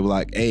things. Some people are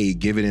like, hey,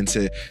 give it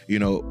into, you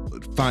know,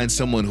 find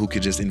someone who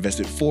could just invest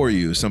it for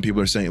you. Some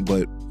people are saying,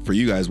 but for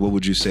you guys, what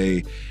would you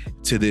say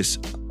to this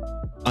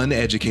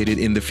uneducated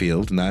in the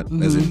field, not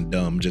as in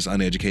dumb, just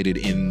uneducated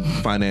in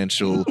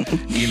financial,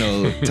 you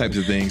know, types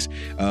of things?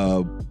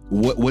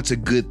 What's a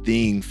good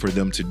thing for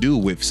them to do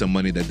with some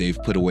money that they've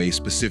put away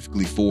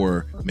specifically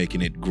for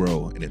making it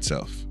grow in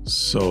itself?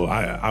 So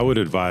I would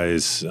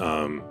advise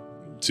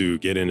to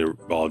get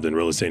involved in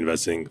real estate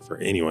investing for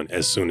anyone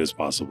as soon as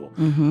possible.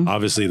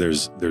 Obviously,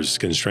 there's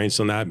constraints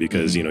on that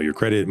because you know, your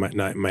credit might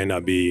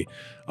not be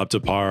up to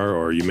par,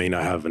 or you may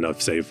not have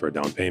enough saved for a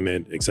down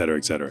payment, et cetera,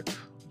 et cetera.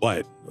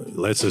 But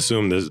let's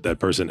assume that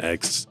person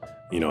X,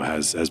 you know,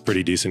 has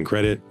pretty decent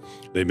credit.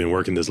 They've been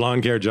working this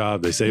lawn care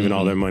job. They're saving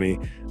all their money.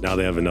 Now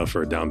they have enough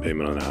for a down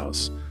payment on a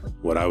house.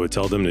 What I would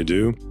tell them to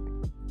do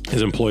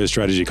is employ a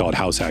strategy called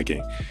house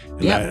hacking.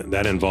 And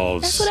that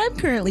involves... That's what I'm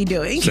currently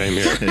doing. Same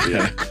here.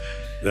 Yeah.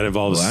 That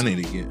involves... Well, I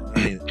need to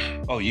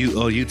get...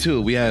 you too.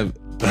 We have...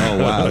 Oh,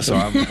 wow. So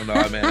I'm the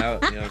odd man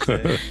out. You know what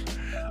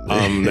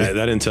I'm saying?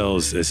 That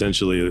entails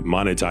essentially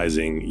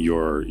monetizing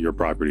your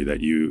property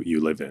that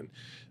you live in.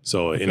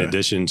 So in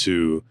addition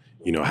to,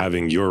 you know,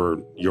 having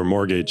your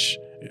mortgage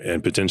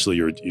and potentially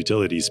your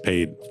utilities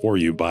paid for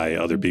you by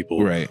other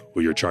people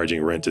who you're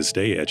charging rent to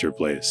stay at your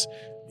place,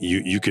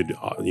 you could,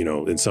 you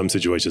know, in some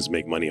situations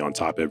make money on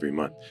top every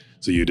month.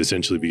 So you'd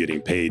essentially be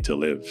getting paid to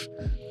live.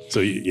 So,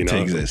 you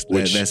know,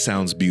 that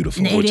sounds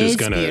beautiful. It which is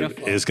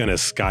beautiful. It's gonna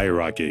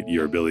skyrocket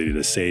your ability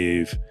to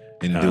save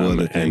and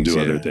do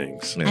other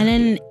things. Yeah.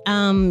 And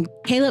then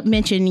Caleb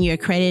mentioned your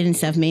credit and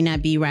stuff may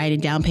not be right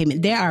and down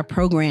payment. There are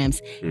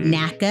programs.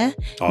 NACA.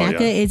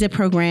 NACA is a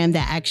program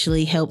that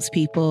actually helps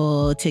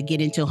people to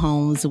get into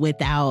homes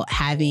without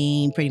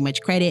having pretty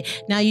much credit.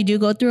 Now, you do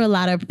go through a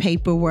lot of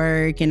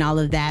paperwork and all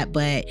of that,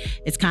 but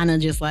it's kind of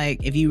just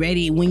like, if you're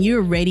ready, when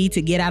you're ready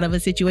to get out of a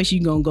situation,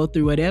 you're going to go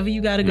through whatever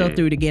you got to go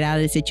through to get out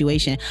of the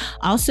situation.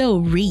 Also,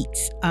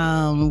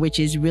 REITs, which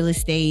is Real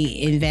Estate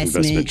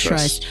Investment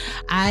Trust.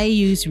 I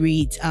use REITs.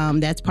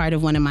 That's part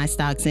of one of my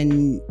stocks,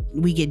 and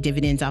we get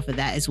dividends off of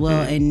that as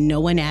well. And no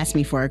one asked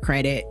me for a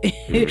credit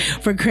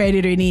for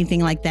credit or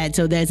anything like that.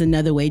 So there's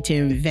another way to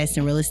invest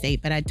in real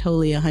estate. But I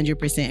totally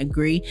 100%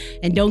 agree.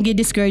 And don't get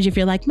discouraged if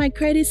you're like, my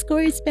credit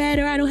score is bad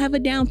or I don't have a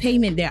down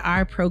payment. There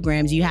are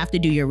programs. You have to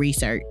do your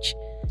research.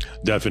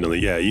 Definitely.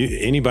 Yeah.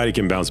 Anybody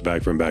can bounce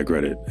back from bad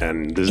credit.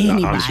 And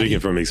I'm speaking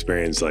from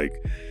experience. Like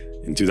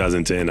in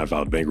 2010, I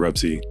filed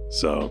bankruptcy.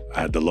 So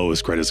I had the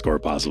lowest credit score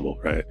possible.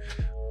 Right.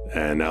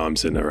 And now I'm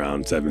sitting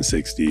around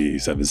 760,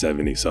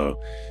 770. So,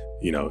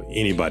 you know,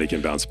 anybody can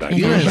bounce back.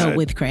 And I help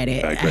with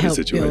credit. I help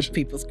build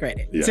people's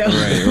credit. Yeah. So.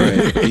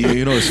 Right.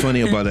 You know what's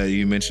funny about that?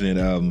 You mentioned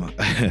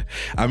it.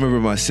 I remember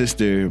my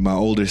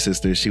older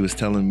sister, she was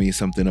telling me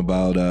something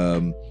about,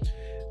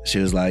 she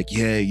was like,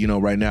 yeah, you know,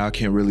 right now I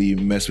can't really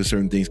mess with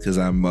certain things because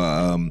I'm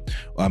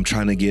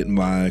trying to get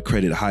my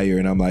credit higher.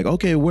 And I'm like,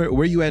 okay,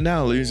 where you at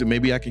now?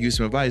 Maybe I can use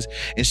some advice.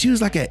 And she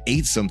was like at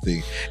 8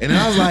 something. And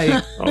I was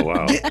like, oh,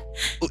 wow.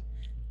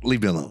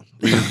 Leave me alone.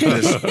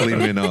 Leave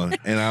me alone.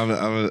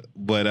 And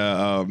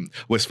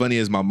what's funny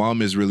is my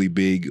mom is really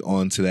big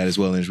onto that as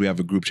well. And we have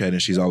a group chat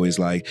and she's always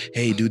like,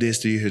 hey, do this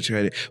to your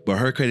credit. But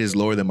her credit is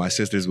lower than my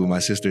sister's, but my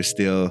sister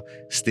still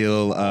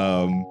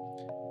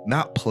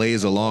not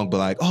plays along, but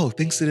like, oh,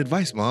 thanks for the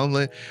advice, Mom.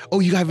 Like, oh,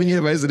 you have any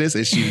advice to this?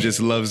 And she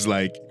just loves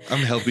like, I'm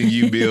helping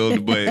you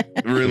build, but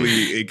really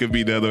it could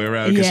be the other way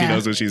around because she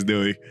knows what she's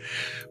doing.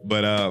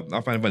 But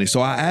I find it funny. So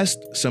I asked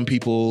some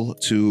people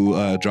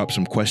to drop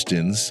some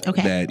questions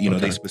that, you know,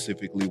 they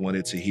specifically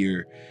wanted to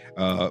hear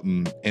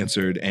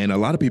answered. And a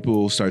lot of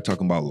people started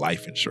talking about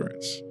life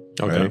insurance.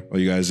 Okay. Right? Are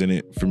you guys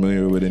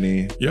familiar with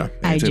any? Yeah.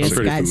 I just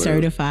got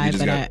certified,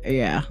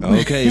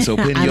 Okay, so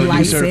putting your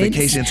new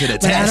certification to the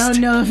test. I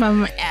don't know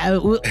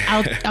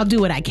if I'll do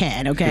what I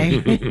can,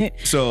 okay?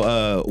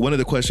 So one of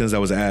the questions I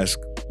was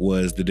asked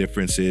was the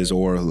differences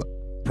or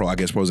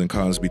pros and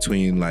cons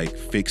between like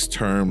fixed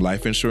term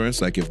life insurance,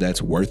 like if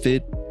that's worth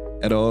it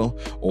at all,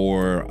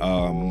 or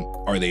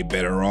are they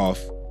better off,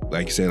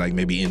 like you said, like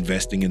maybe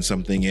investing in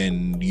something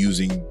and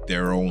using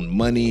their own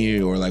money,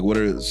 or like what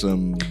are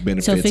some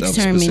benefits? So fixed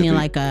term meaning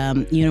like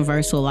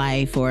universal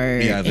life or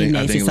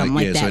index or something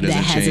like that, that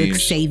has a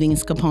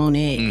savings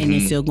component and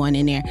it's still going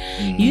in there.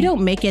 You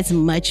don't make as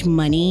much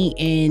money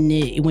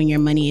when your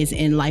money is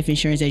in life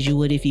insurance as you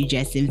would if you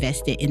just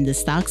invested in the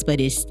stocks, but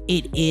it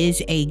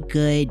is a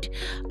good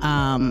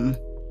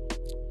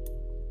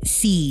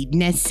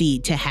nest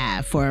seed to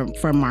have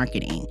for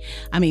marketing.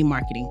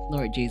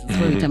 Lord Jesus,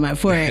 what are we talking about?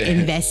 For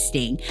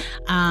investing.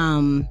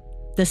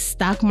 The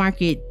stock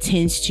market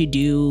tends to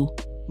do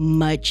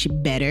much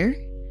better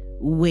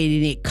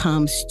when it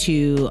comes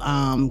to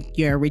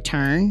your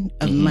return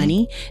of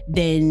money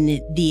than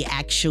the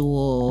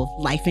actual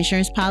life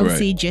insurance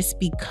policy, just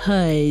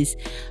because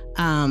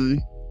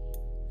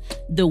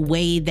the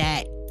way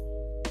that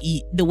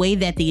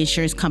the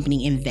insurance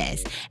company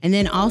invests. And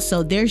then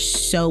also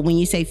when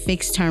you say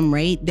fixed term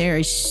rate, there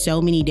are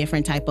so many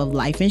different type of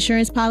life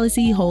insurance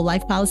policy, whole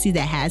life policy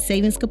that has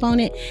savings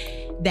component,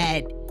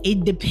 that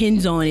it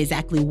depends on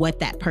exactly what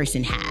that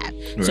person have.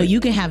 Right. So you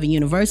can have a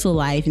universal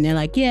life and they're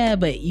like, yeah,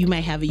 but you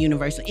might have a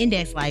universal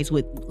index life,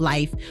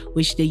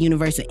 which the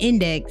universal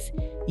index,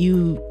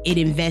 it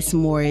invests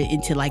more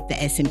into like the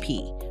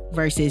S&P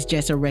versus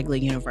just a regular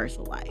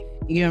universal life.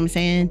 You know what I'm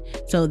saying?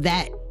 So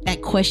that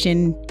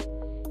question,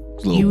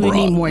 you would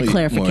need more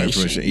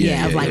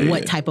clarification. Of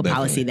what type of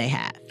policy they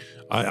have.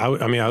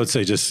 I mean, I would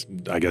say, just,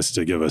 I guess,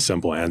 to give a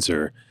simple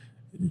answer,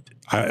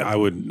 I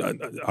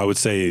would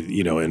say,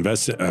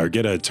 invest or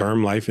get a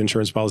term life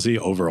insurance policy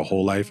over a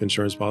whole life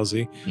insurance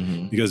policy,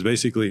 because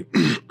basically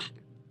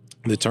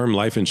the term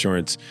life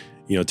insurance,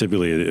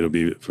 typically it'll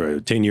be for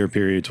a 10-year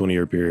period,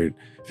 20-year period,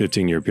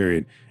 15-year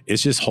period.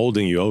 It's just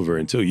holding you over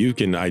until you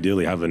can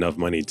ideally have enough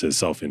money to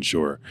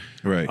self-insure.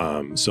 Right.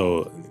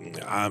 So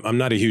I'm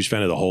not a huge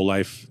fan of the whole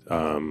life.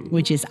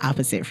 Which is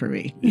opposite for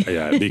me.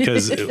 Yeah,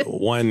 because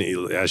one,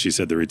 as you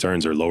said, the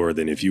returns are lower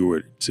than if you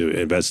were to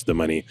invest the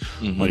money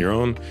on your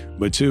own.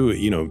 But two,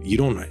 you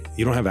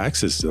don't have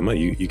access to the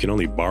money. You can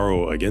only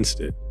borrow against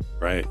it,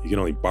 right? You can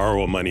only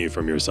borrow money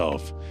from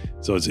yourself.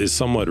 So it's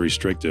somewhat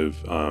restrictive.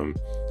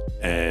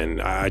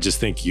 And I just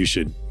think you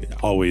should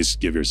always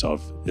give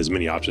yourself as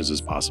many options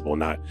as possible,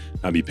 not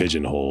be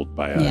pigeonholed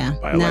by a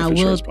life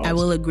insurance policy. I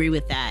will agree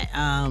with that,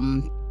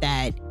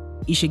 that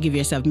you should give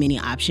yourself many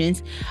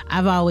options.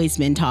 I've always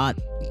been taught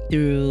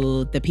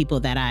through the people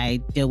that I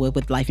deal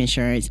with life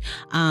insurance,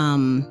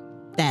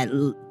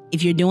 that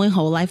if you're doing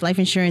whole life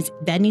insurance,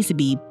 that needs to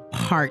be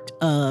part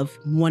of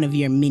one of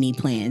your mini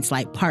plans,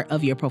 like part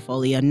of your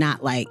portfolio,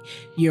 not like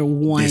your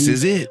one. This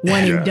is it.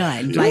 One and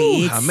done. Like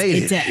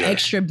it's an Yeah.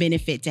 extra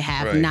benefit to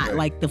have, not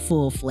like the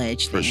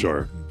full-fledged For thing.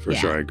 sure.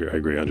 I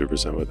agree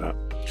 100% with that.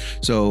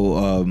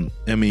 So,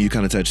 you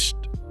kind of touched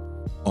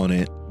on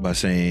it by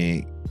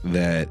saying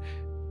that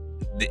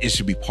it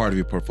should be part of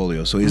your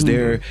portfolio. So is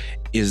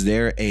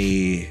there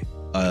a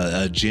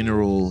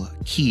general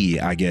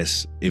key, I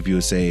guess, if you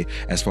would say,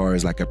 as far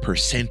as like a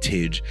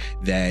percentage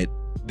that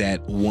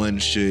one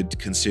should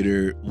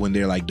consider when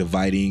they're like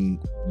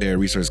dividing their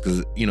resources?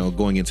 Because,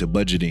 going into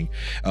budgeting,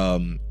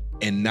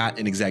 and not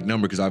an exact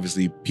number, because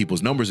obviously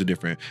people's numbers are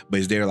different, but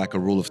is there like a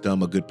rule of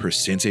thumb, a good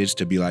percentage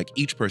to be like,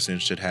 each person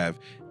should have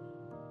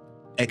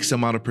X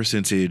amount of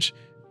percentage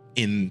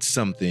in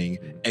something,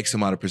 X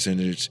amount of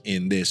percentage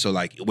in this? So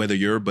like, whether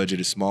your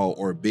budget is small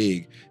or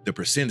big, the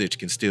percentage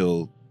can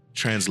still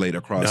translate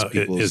across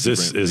people's.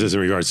 Is this in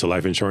regards to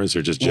life insurance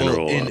or just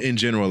general? Well, in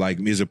general, like,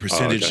 is a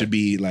percentage should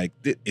be like,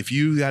 if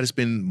you got to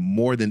spend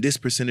more than this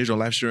percentage on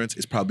life insurance,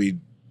 it's probably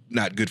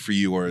not good for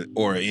you,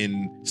 or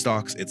in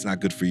stocks, it's not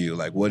good for you.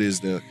 Like, what is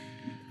the?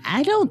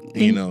 I don't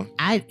think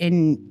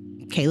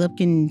and Caleb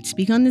can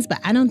speak on this, but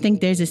I don't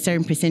think there's a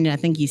certain percentage. I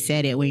think you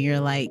said it when you're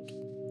like,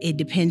 it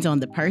depends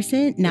on the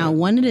person. Now,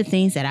 one of the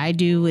things that I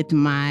do with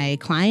my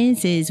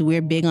clients is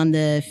we're big on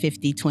the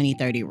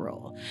 50-20-30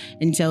 rule.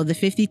 And so the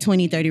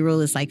 50-20-30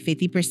 rule is like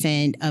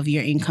 50% of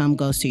your income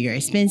goes to your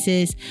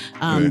expenses.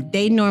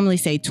 They normally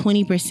say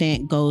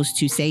 20% goes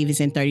to savings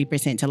and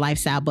 30% to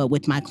lifestyle. But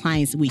with my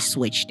clients, we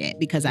switched it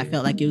because I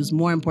felt like it was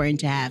more important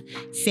to have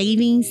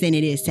savings than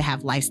it is to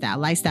have lifestyle.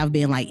 Lifestyle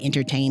being like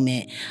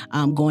entertainment,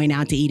 going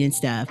out to eat and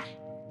stuff.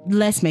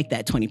 Let's make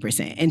that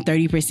 20%, and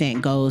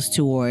 30% goes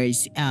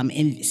towards,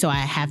 and so I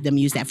have them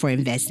use that for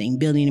investing,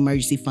 building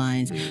emergency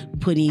funds,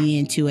 putting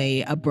into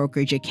a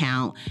brokerage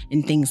account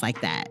and things like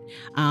that.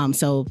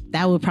 So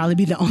that would probably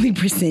be the only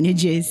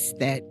percentages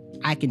that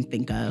I can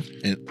think of.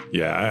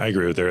 Yeah, I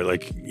agree with her.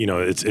 Like,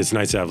 it's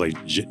nice to have like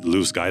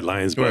loose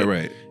guidelines, but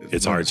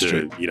it's hard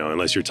to,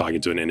 unless you're talking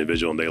to an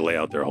individual and they lay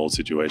out their whole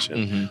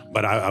situation.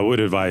 But I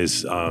would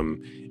advise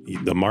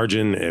the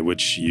margin at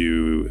which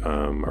you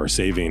are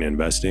saving and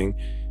investing,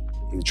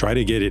 try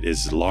to get it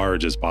as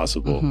large as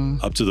possible,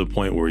 up to the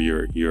point where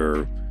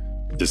you're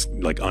just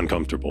like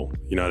uncomfortable.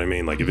 You know what I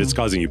mean? Like if it's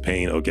causing you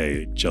pain,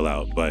 okay, chill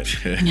out. But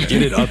get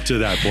it up to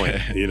that point.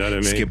 You know what I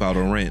mean? Skip out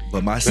on rent,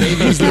 but my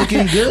savings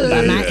looking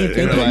good. If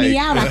they put me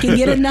out, I can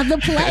get another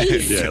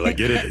place. Yeah, like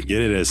get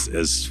it as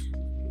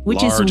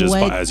large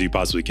as you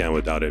possibly can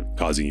without it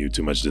causing you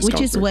too much discomfort.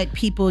 Which is what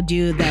people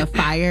do, the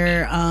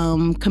FIRE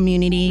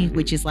community,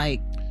 which is like,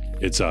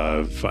 it's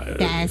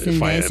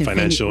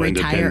financial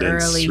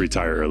independence,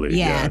 retire early.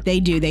 Yeah, they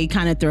do. They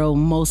kind of throw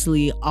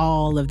mostly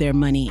all of their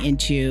money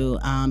into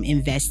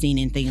investing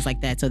and things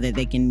like that so that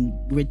they can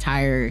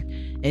retire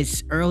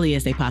as early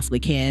as they possibly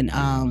can.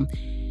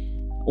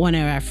 One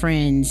of our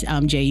friends,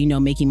 Jay,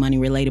 Making Money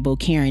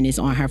Relatable, Karen, is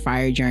on her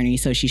FIRE journey.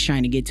 So she's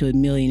trying to get to $1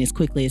 million as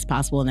quickly as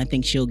possible. And I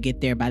think she'll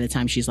get there by the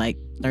time she's like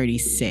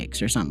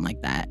 36 or something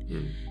like that.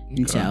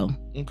 And so,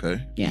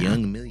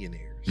 young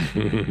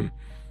millionaires.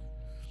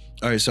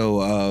 All right,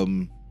 so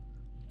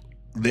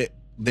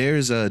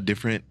there's a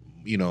different,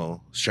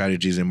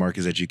 strategies and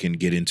markets that you can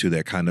get into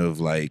that kind of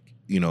like,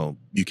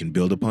 you can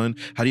build upon.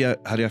 How do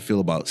you feel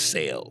about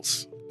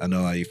sales? I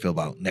know how you feel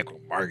about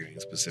network marketing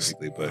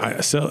specifically, but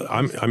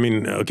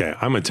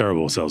I'm a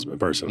terrible salesman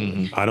personally.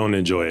 Mm-hmm. I don't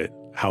enjoy it.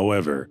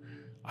 However,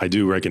 I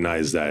do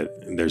recognize that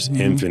there's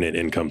infinite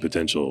income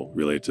potential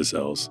related to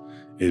sales.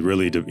 It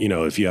really,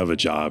 if you have a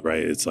job,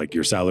 right, it's like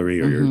your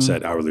salary or your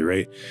set hourly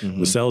rate.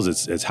 With sales,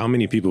 it's how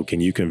many people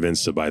can you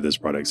convince to buy this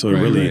product. So it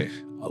really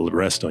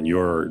rests on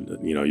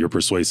your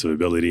persuasive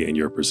ability and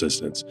your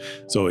persistence.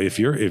 So if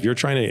you're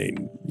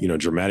trying to,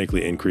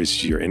 dramatically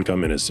increase your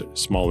income in a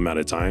small amount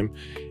of time,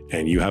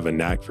 and you have a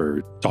knack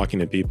for talking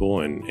to people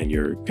and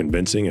you're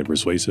convincing and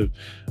persuasive,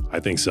 I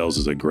think sales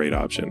is a great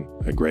option,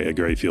 a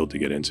great field to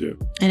get into.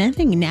 And I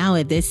think now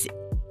at this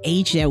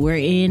age that we're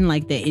in,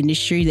 like the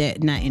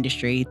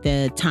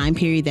time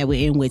period that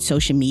we're in with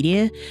social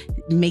media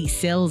makes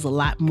sales a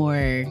lot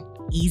more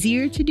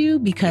easier to do,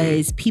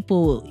 because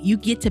you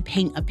get to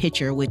paint a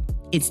picture with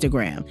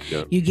Instagram.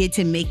 Yep. You get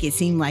to make it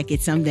seem like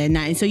it's something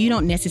not, and so you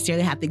don't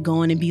necessarily have to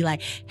go in and be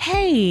like,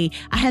 hey,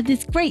 I have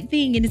this great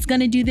thing and it's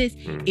gonna do this.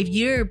 If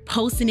you're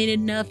posting it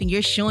enough and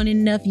you're showing it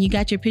enough and you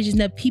got your pictures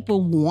enough,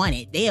 people want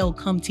it. They'll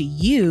come to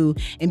you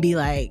and be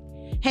like,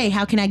 hey,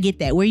 how can I get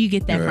that? Where you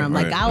get that from?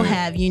 Like I'll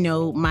have,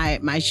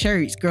 my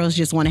shirts, Girls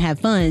Just Want to Have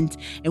Fun,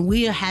 and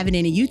we'll have it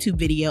in a YouTube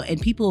video and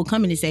people will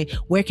come in and say,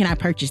 where can I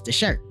purchase the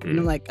shirt? And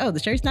I'm like, oh, the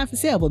shirt's not for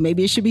sale, but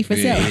maybe it should be for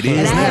sale. It and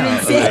is I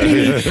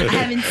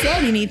haven't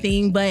said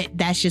anything, but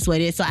that's just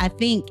what it is. So I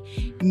think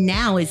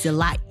now it's a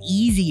lot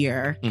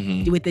easier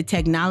with the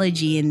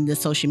technology and the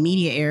social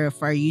media era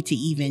for you to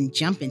even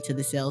jump into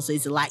the sales. So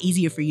it's a lot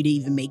easier for you to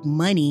even make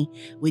money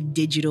with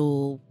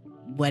digital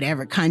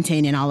whatever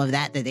content and all of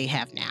that they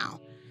have now.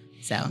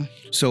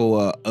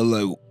 So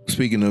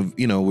speaking of,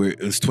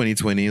 it's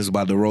 2020, it's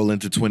about to roll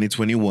into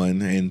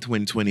 2021, and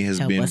 2020 has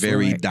been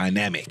very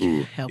dynamic.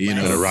 On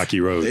a rocky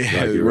road.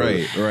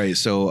 Right.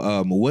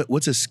 So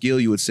what's a skill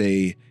you would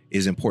say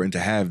is important to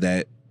have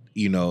that,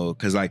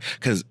 because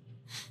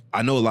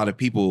I know a lot of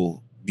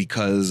people,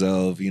 because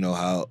of,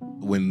 how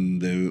when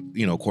the,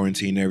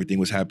 quarantine and everything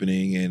was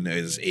happening and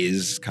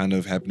is kind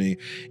of happening,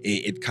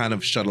 it kind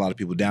of shut a lot of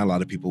people down. A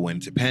lot of people went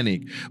into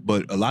panic,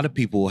 but a lot of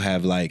people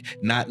have like,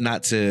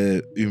 not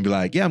to even be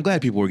like, yeah, I'm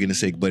glad people were getting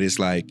sick, but it's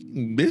like,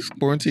 this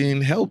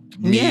quarantine helped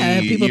me.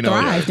 Yeah, people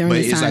thrive during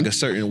this time. But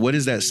it's like what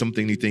is that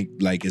something you think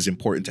like is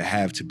important to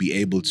have to be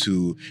able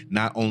to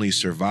not only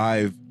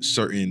survive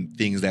certain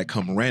things that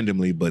come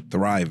randomly, but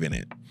thrive in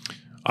it?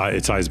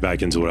 It ties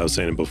back into what I was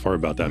saying before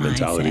about that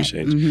mentality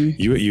change.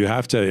 Mm-hmm. You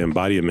have to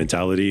embody a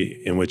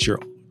mentality in which you're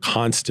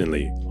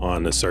constantly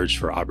on the search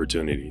for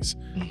opportunities,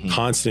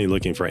 constantly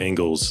looking for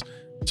angles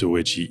to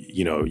which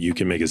you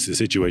can make a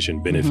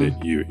situation benefit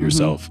you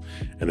yourself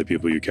and the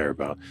people you care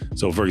about.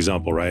 So for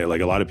example, right,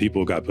 like a lot of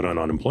people got put on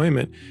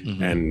unemployment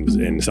and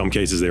in some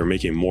cases they were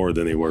making more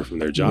than they were from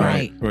their job.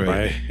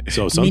 Right.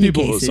 So some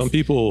people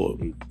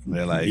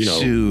they're like,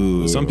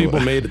 some people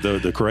made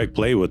the correct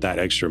play with that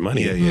extra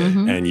money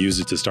and use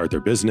it to start their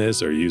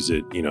business or use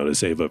it, to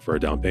save up for a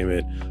down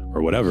payment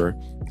or whatever.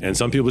 And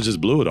some people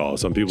just blew it all.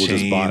 Some people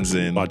just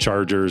bought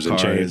chargers and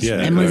chains.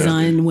 Yeah,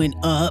 Amazon went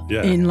up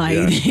and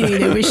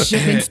they were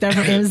shipping stuff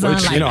from Amazon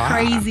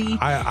crazy.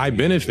 I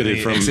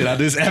benefited from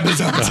this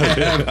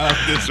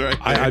episode.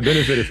 I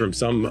benefited from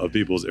some of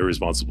people's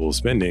irresponsible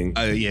spending.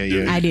 I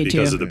did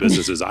because too. of the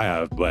businesses I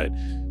have. But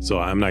so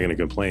I'm not going to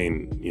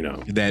complain.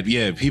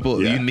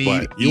 People you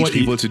need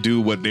people to do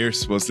what they're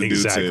supposed to do.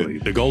 Exactly.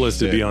 The goal is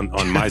to be on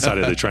my side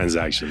of the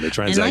transaction. The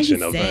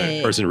transaction of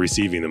the person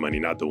receiving the money,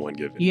 not the one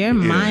giving. Your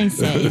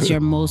mindset is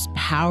your most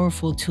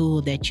powerful tool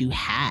that you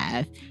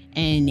have,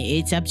 and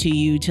it's up to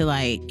you to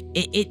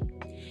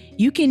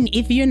you can,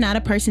 if you're not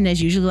a person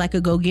that's usually like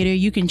a go-getter,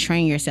 you can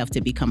train yourself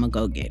to become a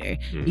go-getter.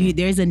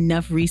 There's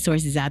enough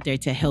resources out there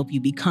to help you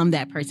become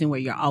that person where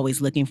you're always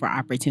looking for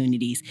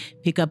opportunities.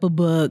 Pick up a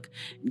book,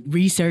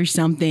 research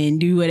something,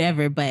 do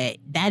whatever, but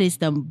that is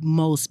the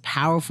most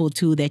powerful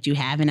tool that you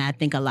have. And I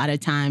think a lot of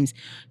times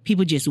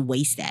people just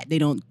waste that. They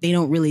don't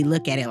really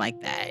look at it like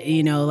that.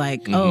 I'm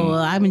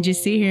gonna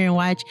just sit here and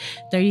watch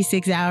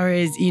 36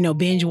 hours,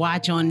 binge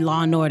watch on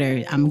Law and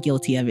Order. I'm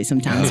guilty of it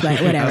sometimes,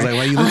 but whatever. I was like, why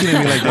are you looking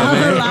at me like that,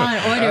 man? Law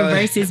and Order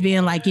versus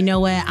being like, you know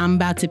what, I'm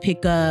about to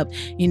pick up,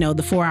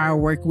 the 4-hour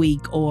work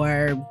week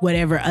or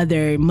whatever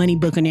other money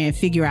book in there and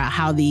figure out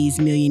how these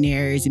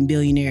millionaires and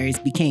billionaires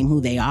became who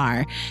they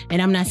are.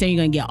 And I'm not saying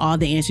you're gonna get all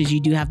the answers.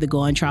 You do have to go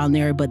on trial and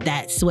error, but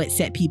that's what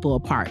set people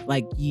apart.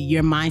 Like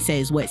your mindset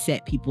is what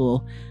set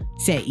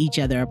each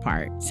other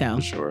apart. So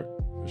For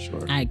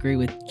sure. I agree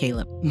with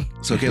Caleb.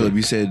 So Caleb,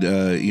 you said,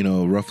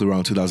 roughly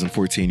around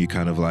 2014, you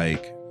kind of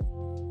like,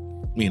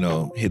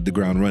 hit the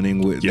ground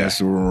running with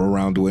that's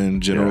around when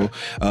in general.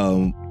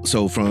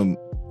 So from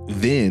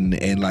then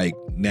and like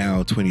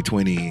now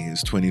 2020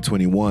 is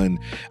 2021.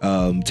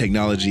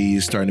 Technology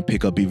is starting to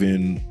pick up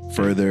even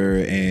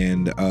further.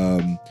 And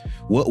do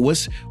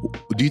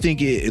you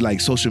think it, like,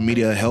 social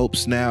media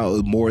helps now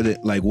more than,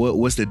 like,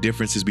 what's the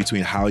differences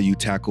between how you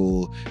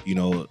tackle, you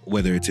know,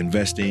 whether it's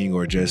investing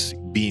or just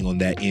being on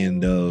that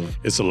end of?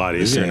 It's a lot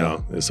easier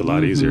now. It's a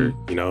lot easier.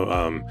 You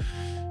know,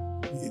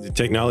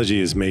 technology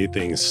has made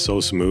things so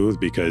smooth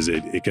because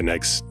it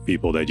connects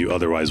people that you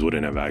otherwise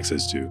wouldn't have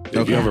access to.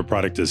 If you have a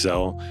product to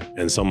sell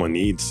and someone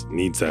needs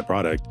that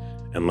product,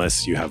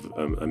 unless you have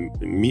a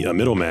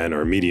middleman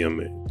or a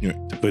medium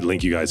to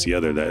link you guys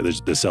together,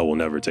 that the sell will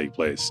never take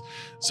place.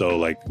 So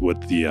like with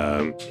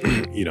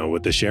the, you know,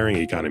 with the sharing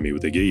economy,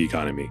 with the gig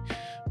economy,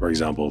 for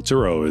example,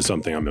 Turo is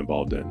something I'm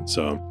involved in.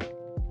 So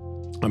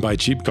I buy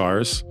cheap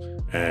cars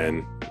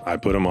and I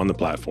put them on the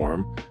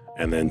platform.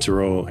 And then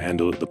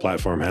Turo the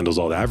platform handles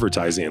all the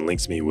advertising and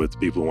links me with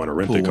people who want to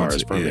rent the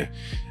cars from me.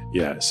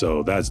 Yeah,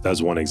 so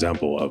that's one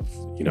example of,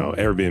 you know,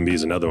 Airbnb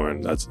is another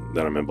one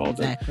that I'm involved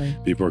in.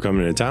 People are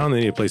coming into town,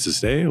 they need a place to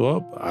stay.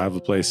 Well, I have a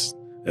place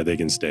that they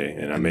can stay,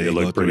 and I made it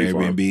look pretty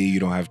for them. Airbnb, you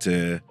don't have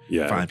to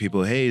find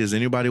people. Hey, does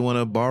anybody want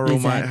to borrow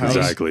my house?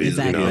 Exactly.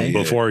 You know,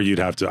 before you'd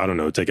have to, I don't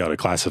know, take out a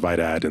classified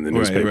ad in the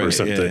newspaper or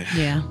something.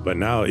 Yeah. But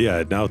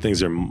now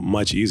things are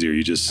much easier.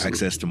 You just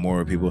access to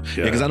more people.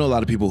 Yeah, because I know a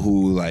lot of people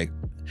who, like,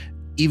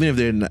 even if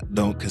they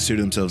don't consider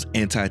themselves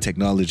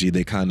anti-technology,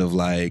 they kind of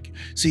like,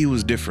 see, it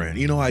was different.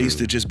 You know, I used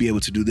to just be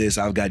able to do this.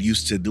 I got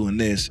used to doing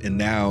this. And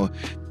now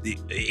the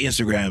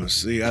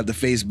Instagrams, you have the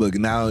Facebook.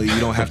 Now you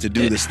don't have to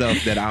do the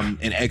stuff that I'm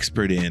an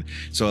expert in.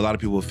 So a lot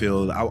of people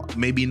feel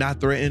maybe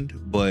not threatened,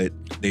 but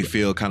they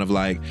feel kind of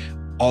like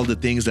all the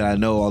things that I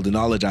know, all the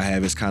knowledge I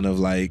have is kind of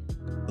like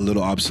a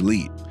little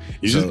obsolete.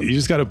 You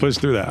just got to push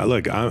through that.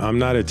 Look, I'm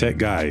not a tech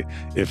guy.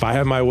 If I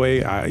had my way,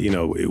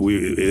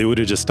 it would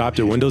have just stopped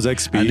at Windows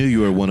XP. I knew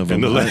you were one of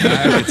them. The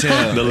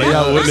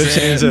layout wouldn't have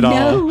changed at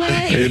all.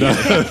 You know?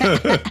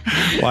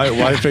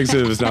 Why fix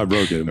it if it's not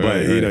broken?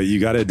 But you know, you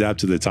got to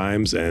adapt to the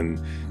times,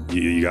 and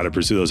you got to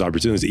pursue those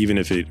opportunities, even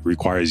if it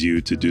requires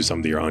you to do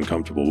something you're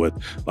uncomfortable with,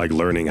 like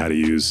learning how to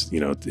use, you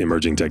know,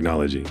 emerging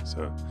technology.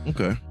 So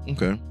okay.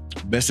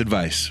 Best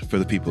advice for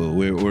the people.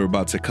 We're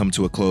about to come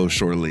to a close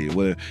shortly.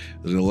 What are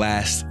the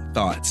last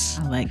thoughts?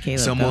 I'll let Caleb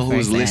Someone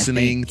who's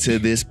listening to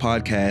this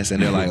podcast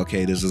and they're like,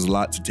 okay, this is a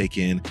lot to take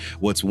in.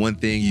 What's one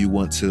thing you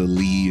want to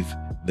leave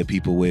the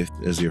people with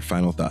as your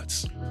final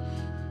thoughts?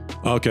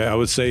 Okay, I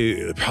would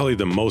say probably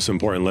the most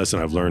important lesson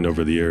I've learned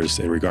over the years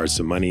in regards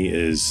to money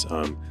is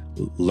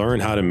learn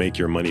how to make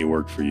your money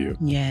work for you.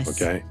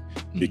 Yes. Okay?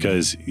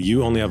 Because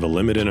you only have a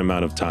limited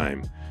amount of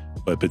time,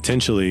 but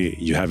potentially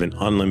you have an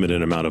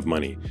unlimited amount of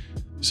money.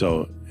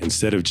 So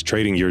instead of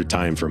trading your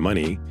time for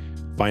money,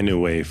 find a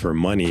way for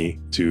money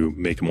to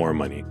make more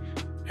money.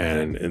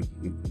 And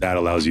that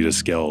allows you to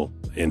scale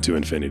into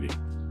infinity.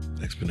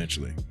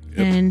 Exponentially. Yep.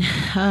 And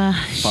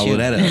follow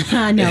that up.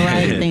 I know,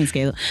 right? Thanks,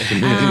 Caleb.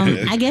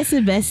 I guess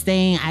the best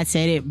thing, I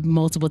said it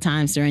multiple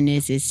times during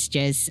this, is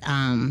just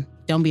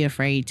don't be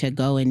afraid to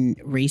go and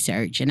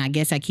research. And I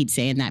guess I keep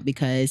saying that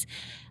because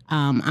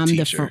I'm a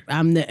teacher,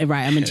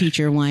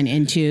 one,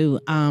 and two,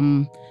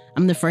 I'm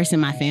the first in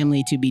my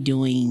family to be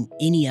doing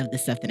any of the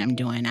stuff that I'm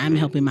doing. I'm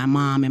helping my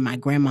mom and my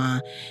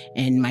grandma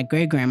and my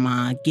great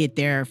grandma get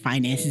their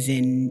finances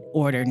in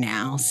order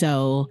now.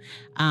 So,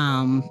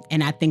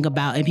 and I think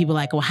about, and people are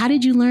like, well, how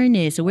did you learn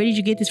this? Or where did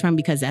you get this from?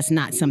 Because that's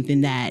not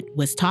something that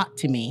was taught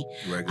to me.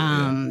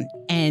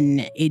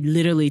 And it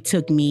literally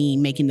took me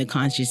making the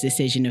conscious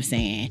decision of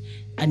saying,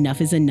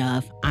 enough is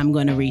enough. I'm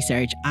going to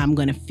research. I'm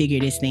going to figure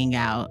this thing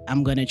out.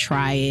 I'm going to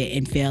try it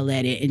and fail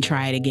at it and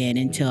try it again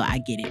until I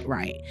get it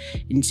right.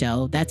 And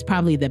so that's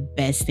probably the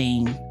best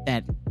thing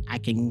that I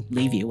can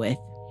leave you with.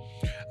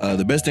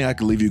 The best thing I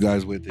can leave you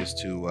guys with is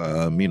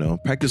to,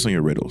 practice on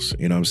your riddles.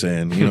 You know what I'm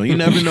saying? You know, you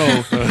never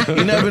know.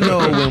 You never know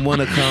when one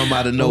to come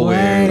out of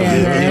nowhere.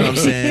 You know what I'm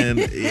saying?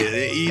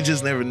 You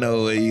just never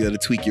know. You got to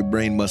tweak your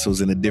brain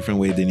muscles in a different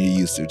way than you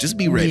used to. Just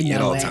be ready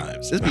at all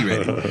times. Just be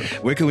ready.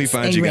 Where can we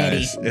find you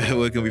guys?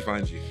 Where can we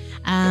find you?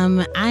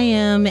 I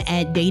am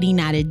at Dating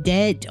Not a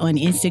Debt on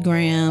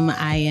Instagram.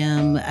 I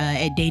am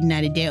at Dating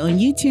Not a Debt on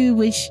YouTube,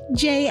 which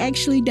Jay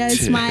actually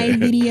does my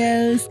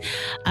videos.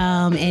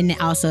 And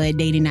also at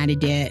Dating Not a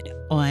Debt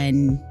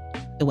on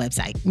the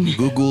website.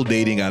 Google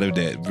Dating Out of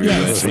Debt.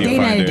 Yes, Dating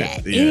Out of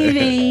Debt.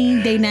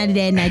 Anything Dating Out of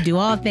Debt, and I do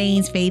all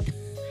things faith,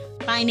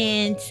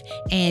 finance,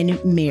 and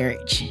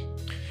marriage.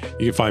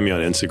 You can find me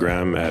on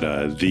Instagram at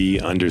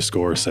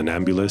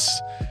 _Sonambulist.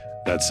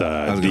 That's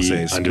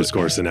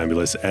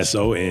 _Sonambulist, SONAMBULIST.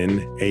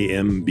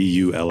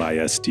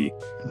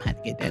 I'm gonna have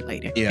to get that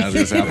later. Yeah, I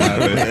was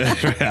gonna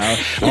say,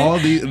 all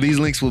these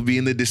links will be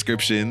in the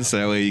description, so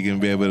that way you can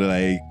be able to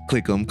like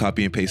click them,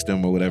 copy and paste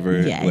them, or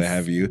whatever, what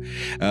have you.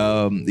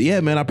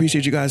 Yeah, man, I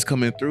appreciate you guys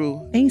coming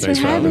through. Thanks for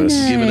having us.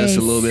 Giving us a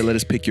little bit, let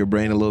us pick your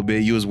brain a little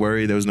bit. You was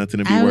worried, there was nothing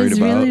to be worried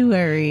about. I was really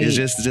worried. It's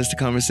just a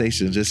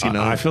conversation, just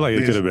I feel like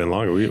it could have been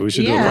longer. We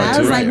should do a part two. I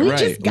was like,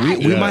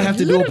 we might have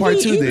to do a part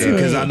two then,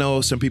 because I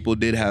know some people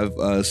did have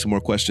have some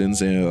more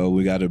questions, and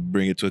we got to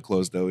bring it to a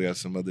close, though. We got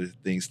some other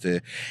things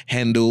to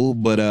handle.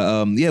 But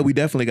yeah, we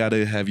definitely got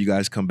to have you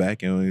guys come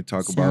back and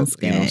talk about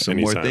some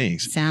more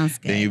things. Sounds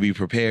good. Then you'll be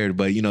prepared.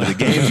 But, the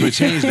games will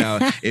change now.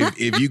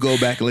 If you go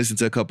back and listen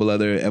to a couple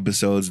other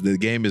episodes, the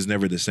game is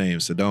never the same.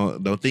 So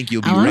don't think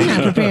you'll be ready. I'm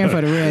not prepared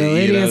for the real.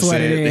 It is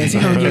what it is.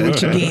 You're going to get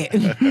what you get.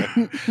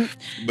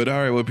 But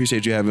all right, well,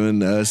 appreciate you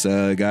having us,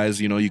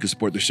 guys. You can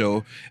support the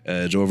show,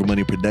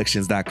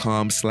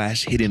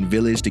 joeovermoneyproductions.com/Hidden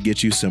Village to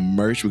get you some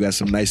merch. We got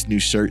some nice new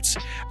shirts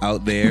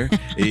out there.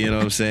 You know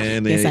what I'm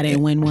saying? Guess I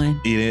didn't win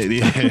one.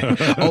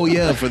 Yeah. Oh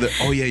yeah,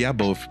 y'all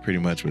both pretty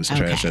much was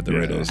trash at the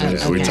riddles.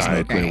 We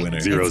tied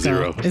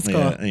 0-0. It's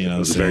cool. Yeah,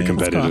 it's very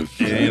competitive.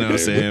 Yeah, you know what I'm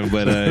saying?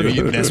 But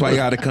that's why you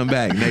got to come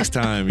back next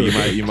time.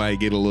 You might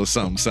get a little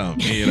something.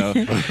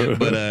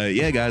 But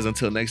yeah, guys,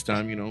 until next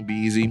time, be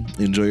easy,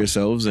 enjoy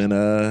yourselves, and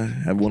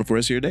have a wonderful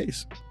rest of your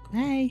days.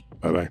 Bye.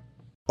 Bye-bye.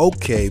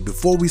 Okay,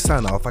 before we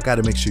sign off, I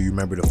gotta make sure you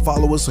remember to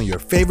follow us on your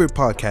favorite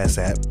podcast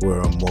app.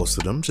 We're on most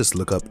of them. Just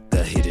look up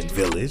The Hidden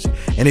Village.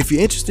 And if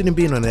you're interested in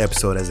being on an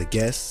episode as a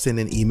guest, send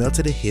an email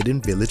to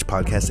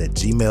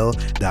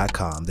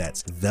thehiddenvillagepodcast@gmail.com.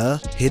 That's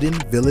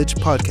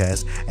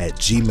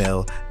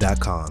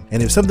thehiddenvillagepodcast@gmail.com.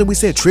 And if something we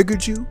said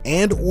triggered you,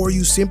 and or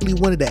you simply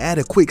wanted to add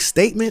a quick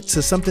statement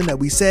to something that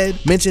we said,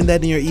 mention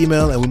that in your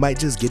email and we might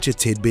just get your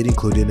tidbit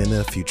included in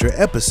a future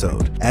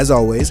episode. As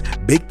always,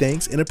 big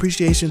thanks and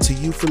appreciation to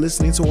you for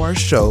listening to our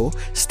show.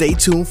 Stay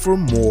tuned for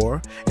more.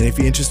 And if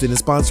you're interested in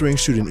sponsoring,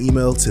 shoot an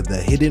email to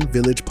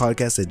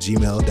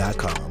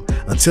thehiddenvillagepodcast@gmail.com.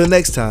 Until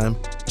next time,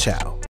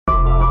 ciao.